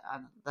versions of it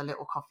and the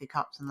little coffee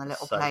cups and the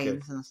little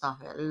planes and stuff.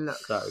 It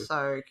looks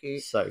so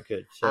cute, so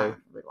good. So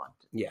we want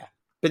it. Yeah,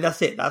 but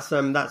that's it. That's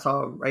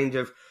our range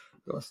of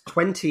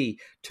 20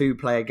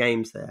 two-player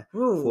games there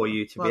for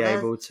you to be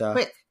able to.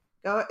 Quick,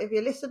 go if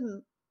you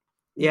listen.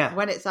 Yeah,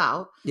 when it's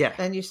out. Yeah,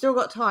 then you've still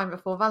got time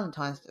before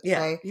Valentine's Day.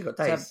 Yeah, you've got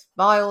days to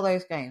buy all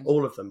those games.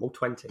 All of them, all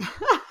 20.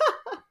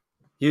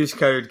 Use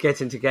code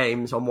Get Into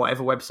Games on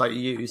whatever website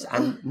you use,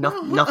 and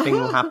nothing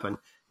will happen.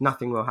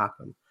 Nothing will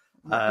happen.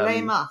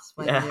 Blame us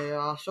when you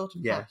are short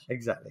of cash. Yeah,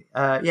 exactly.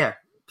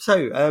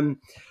 So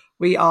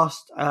we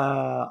asked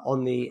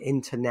on the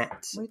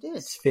internet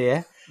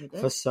sphere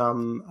for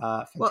some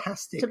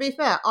fantastic. Well, to be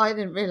fair, I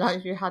didn't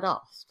realise you had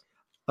asked.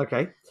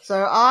 Okay.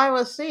 So I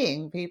was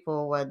seeing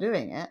people were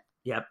doing it.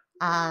 Yep.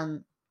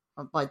 And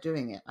by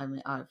doing it, I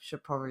mean I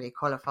should probably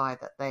qualify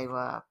that they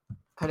were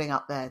putting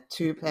up their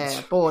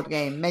two-player board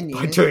game menu.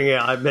 By doing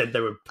it, I meant they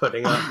were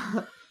putting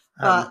up.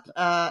 But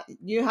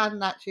you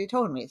hadn't actually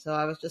told me, so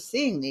I was just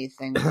seeing these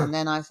things, and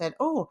then I said,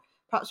 "Oh,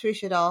 perhaps we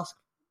should ask,"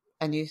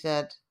 and you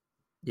said,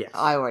 "Yes,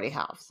 I already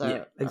have." So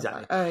yeah,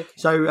 exactly. Like, okay.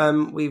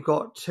 So we've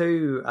got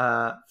two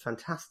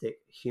fantastic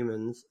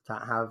humans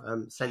that have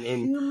sent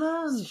in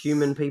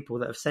human people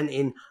that have sent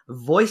in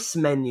voice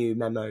menu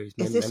memos.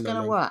 Is this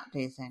going to work? Do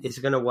you think it's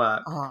going to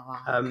work? Oh,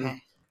 wow.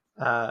 Okay.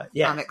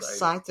 Yeah, I'm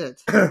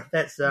excited.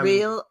 That's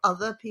real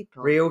other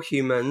people, real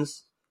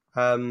humans.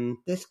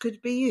 This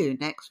could be you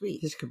next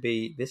week. This could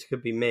be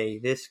me.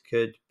 This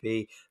could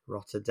be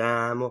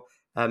Rotterdam.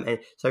 And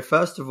so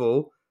first of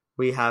all,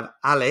 we have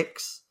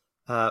Alex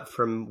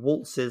from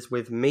Waltzes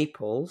with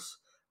Meeples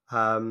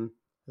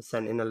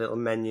sent in a little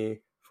menu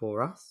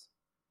for us.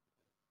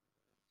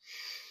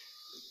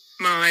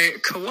 My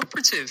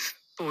cooperative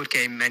board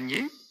game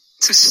menu.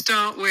 To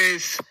start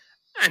with,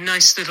 a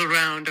nice little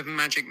round of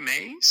Magic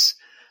Maze,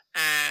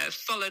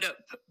 followed up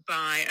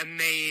by a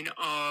main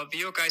of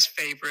your guys'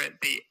 favourite,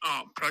 the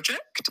Art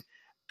Project,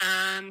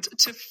 and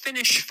to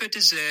finish for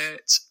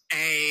dessert,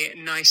 a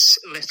nice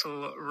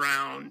little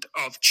round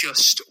of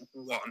Just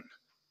One.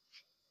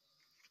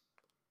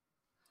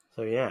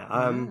 So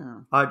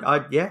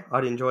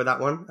I'd enjoy that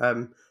one.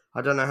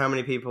 I don't know how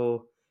many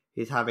people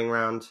he's having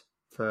round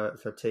for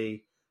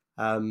tea.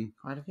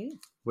 Quite a few.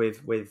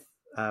 With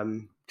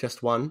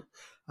Just One.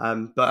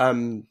 But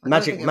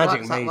Magic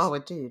Maze. Well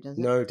with two, does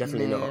it? No,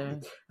 definitely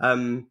not.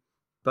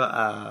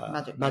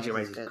 But Magic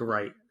Maze is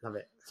great. Love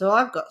it. So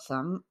I've got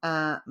some.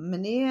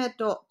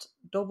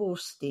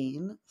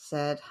 Mania.Doubelstein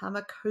said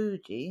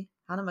Hanamokoji.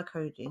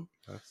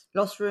 Nice.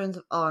 Lost Ruins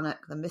of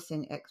Arnak, The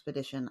Missing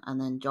Expedition, and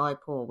then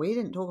Jaipur. We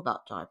didn't talk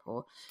about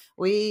Jaipur.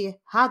 We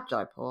had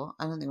Jaipur.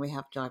 I don't think we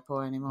have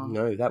Jaipur anymore.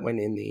 No, that went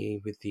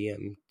in with the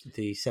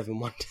Seven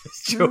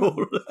Wonders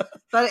jewel.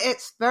 But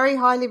it's very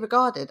highly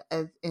regarded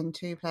as in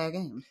two-player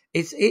games.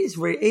 It is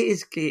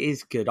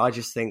good. I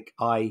just think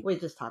we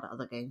just had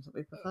other games that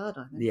we preferred.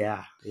 I think.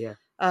 Yeah.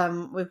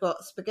 We've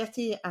got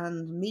Spaghetti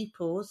and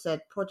Meeples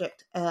said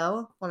Project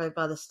L, followed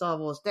by the Star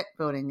Wars deck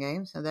building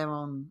game. So they're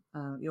on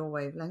your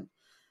wavelength.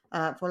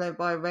 Followed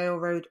by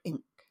Railroad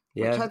Inc.,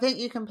 which I think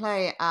you can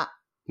play at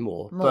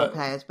more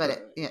players,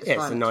 but it's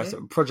a nice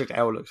Project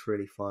L looks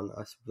really fun.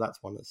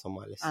 That's one that's on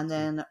my list. And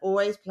then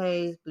Always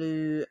Plays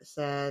Blue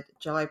said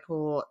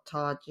Jaipur,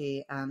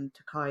 Taji, and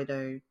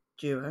Tokaido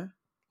Duo.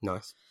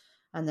 Nice.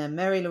 And then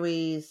Mary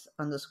Louise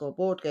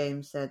 _board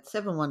game said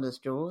Seven Wonders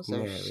Jewel,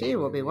 so she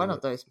will be one of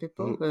those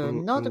people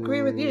who not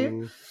agree with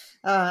you.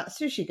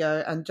 Sushi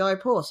Go and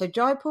Jaipur. So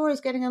Jaipur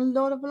is getting a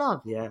lot of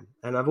love. Yeah,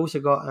 and I've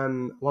also got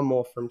one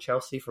more from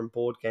Chelsea from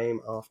Board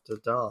Game After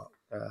Dark.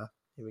 Here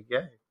we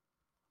go.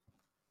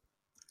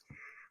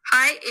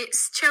 Hi,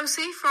 it's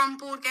Chelsea from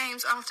Board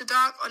Games After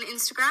Dark on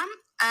Instagram.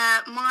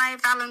 My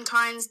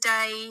Valentine's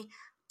Day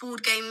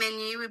board game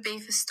menu would be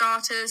for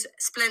starters,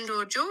 Splendor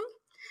or Jewel.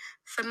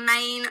 For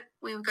main,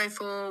 we would go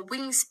for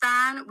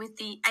Wingspan with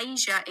the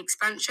Asia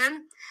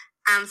expansion.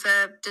 And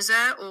for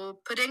dessert or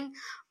pudding,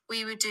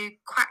 we would do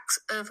Quacks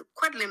of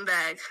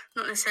Quedlinburg.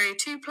 Not necessarily a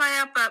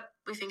 2-player, but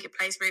we think it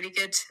plays really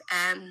good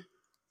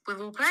with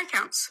all player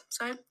counts.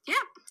 So, yeah,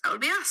 that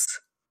would be us.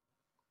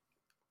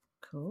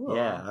 Cool.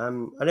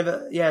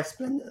 Yeah,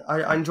 Splendor.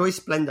 I enjoy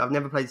Splendor. I've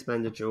never played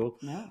Splendor Duel.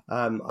 No.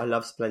 I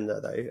love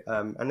Splendor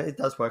though, and it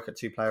does work at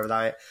 2-player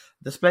without it.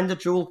 The Splendor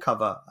Duel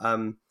cover,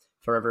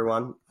 for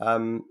everyone,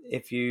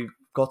 if you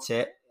got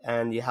it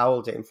and you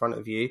held it in front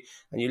of you,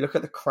 and you look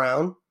at the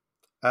crown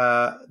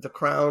and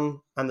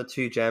the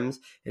 2 gems,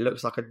 it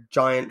looks like a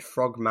giant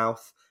frog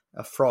mouth,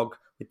 a frog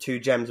with 2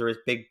 gems, or his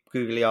big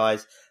googly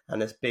eyes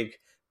and this big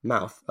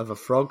mouth of a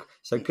frog.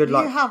 So good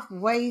luck. You have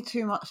way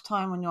too much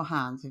time on your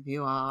hands if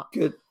you are.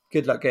 Good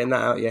luck getting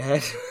that out of your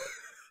head.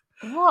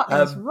 What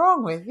is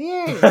wrong with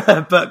you?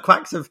 But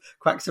Quacks of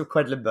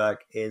Quedlinburg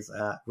is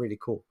really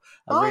cool.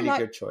 Really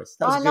good choice.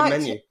 That was a good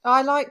menu.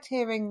 I liked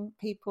hearing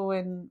people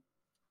in,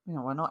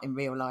 well, not in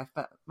real life,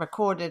 but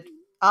recorded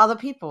other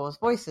people's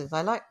voices.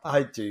 I like that.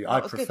 I do. I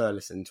prefer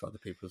listening to other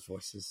people's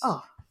voices.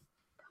 Oh.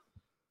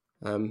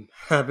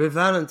 Happy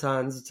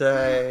Valentine's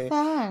Day.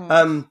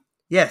 Thanks.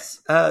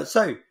 Yes.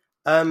 So,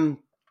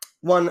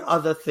 one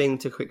other thing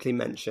to quickly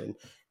mention.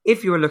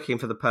 If you are looking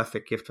for the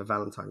perfect gift for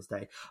Valentine's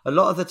Day, a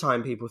lot of the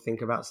time people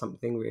think about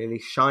something really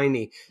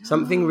shiny,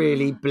 something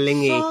really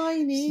blingy.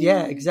 Shiny.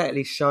 Yeah,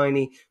 exactly.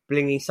 Shiny,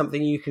 blingy,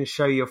 something you can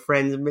show your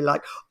friends and be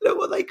like, look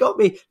what they got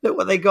me. Look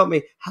what they got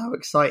me. How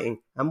exciting.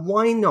 And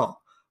why not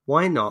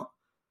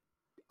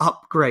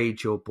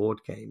upgrade your board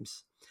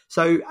games?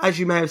 So, as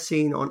you may have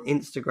seen on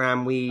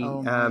Instagram, we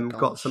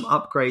got some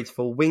upgrades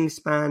for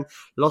Wingspan,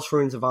 Lost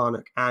Ruins of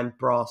Arnak, and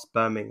Brass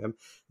Birmingham,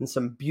 and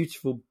some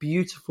beautiful,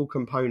 beautiful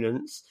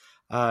components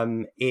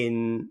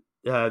in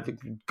the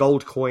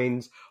gold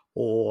coins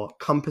or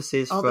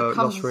compasses for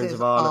Lost Ruins of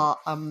Arnak. Are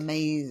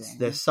amazing.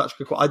 They're such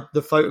good quality.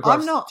 The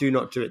photographs do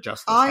not do it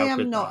justice. I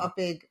am not a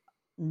big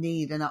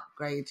need an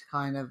upgrade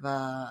kind of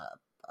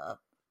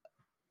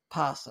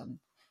person.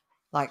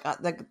 Like,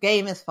 the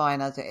game is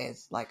fine as it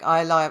is. Like,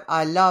 I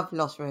love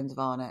Lost Ruins of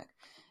Arnak.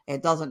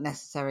 It doesn't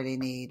necessarily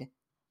need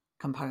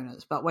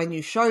components. But when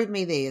you showed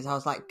me these, I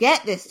was like,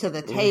 get this to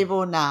the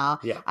table now.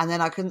 Yeah. And then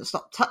I couldn't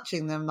stop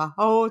touching them the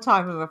whole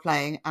time we were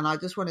playing. And I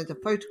just wanted to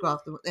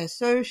photograph them. They're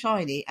so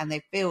shiny and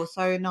they feel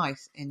so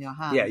nice in your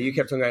hand. Yeah, you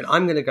kept on going,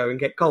 I'm going to go and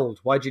get gold.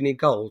 Why do you need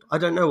gold? I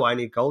don't know why I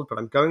need gold, but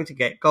I'm going to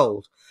get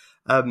gold.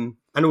 And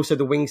also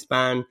the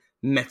Wingspan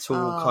metal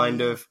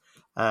of...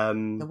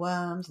 the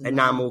worms,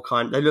 enamel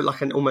kind. They look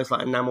like almost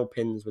like enamel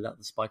pins without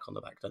the spike on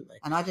the back, don't they?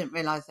 And I didn't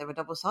realise they were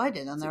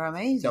double-sided, and they're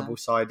amazing.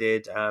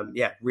 Double-sided,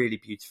 really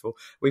beautiful.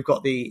 We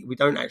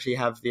don't actually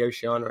have the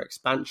Oceania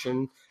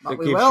expansion but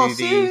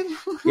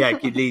that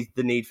gives you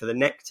the need for the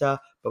nectar,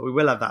 but we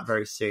will have that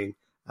very soon.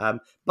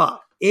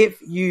 But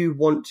if you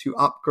want to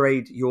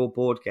upgrade your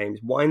board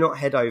games, why not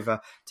head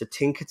over to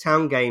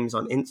Tinkertown Games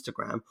on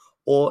Instagram,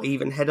 or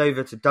even head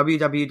over to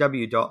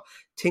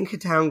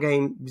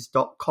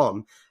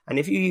www.tinkertowngames.com. And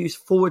if you use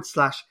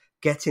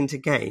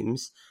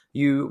 /getintogames,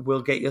 you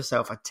will get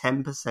yourself a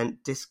 10%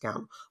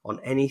 discount on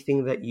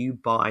anything that you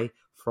buy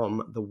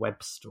from the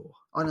web store.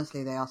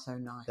 Honestly, they are so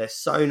nice. They're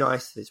so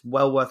nice. It's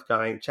well worth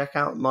going. Check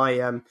out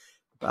my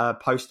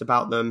post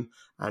about them,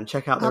 and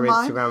check out their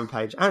Instagram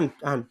page. And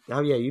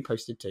you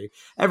posted too.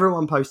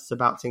 Everyone posts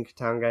about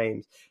Tinkertown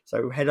Games.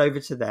 So head over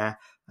to there.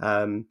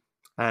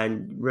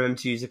 And remember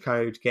to use the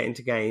code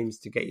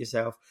GetIntoGames to get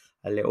yourself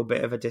a little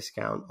bit of a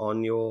discount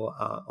on your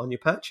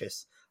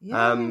purchase.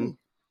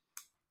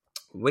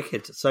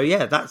 Wicked. So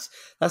yeah, that's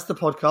the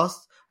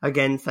podcast.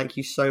 Again, thank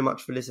you so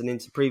much for listening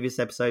to previous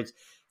episodes.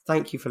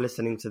 Thank you for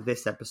listening to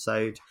this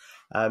episode.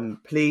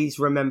 Please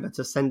remember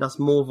to send us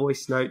more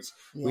voice notes.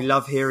 Yes. We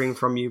love hearing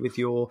from you with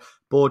your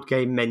board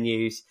game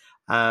menus.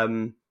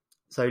 So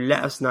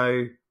let us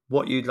know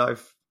what you'd like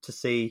to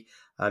see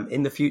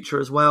in the future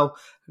as well.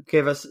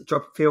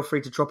 Feel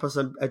free to drop us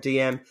a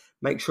DM.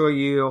 Make sure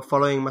you're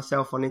following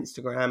myself on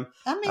Instagram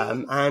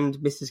and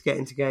Mrs. Get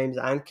Into Games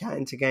and Cat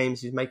Into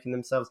Games, who's making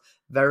themselves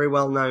very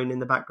well known in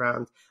the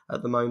background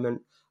at the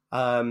moment.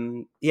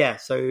 So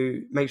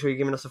make sure you're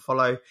giving us a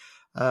follow.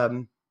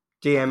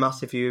 DM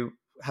us if you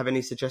have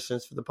any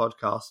suggestions for the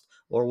podcast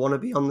or want to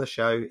be on the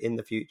show in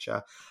the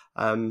future.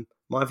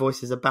 My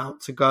voice is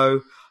about to go.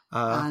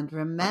 And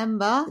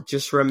remember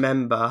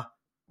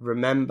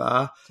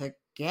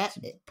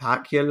to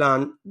pack your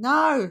lunch.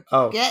 No.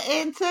 Get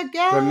into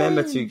games.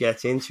 Remember to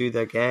get into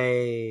the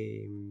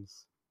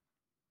games.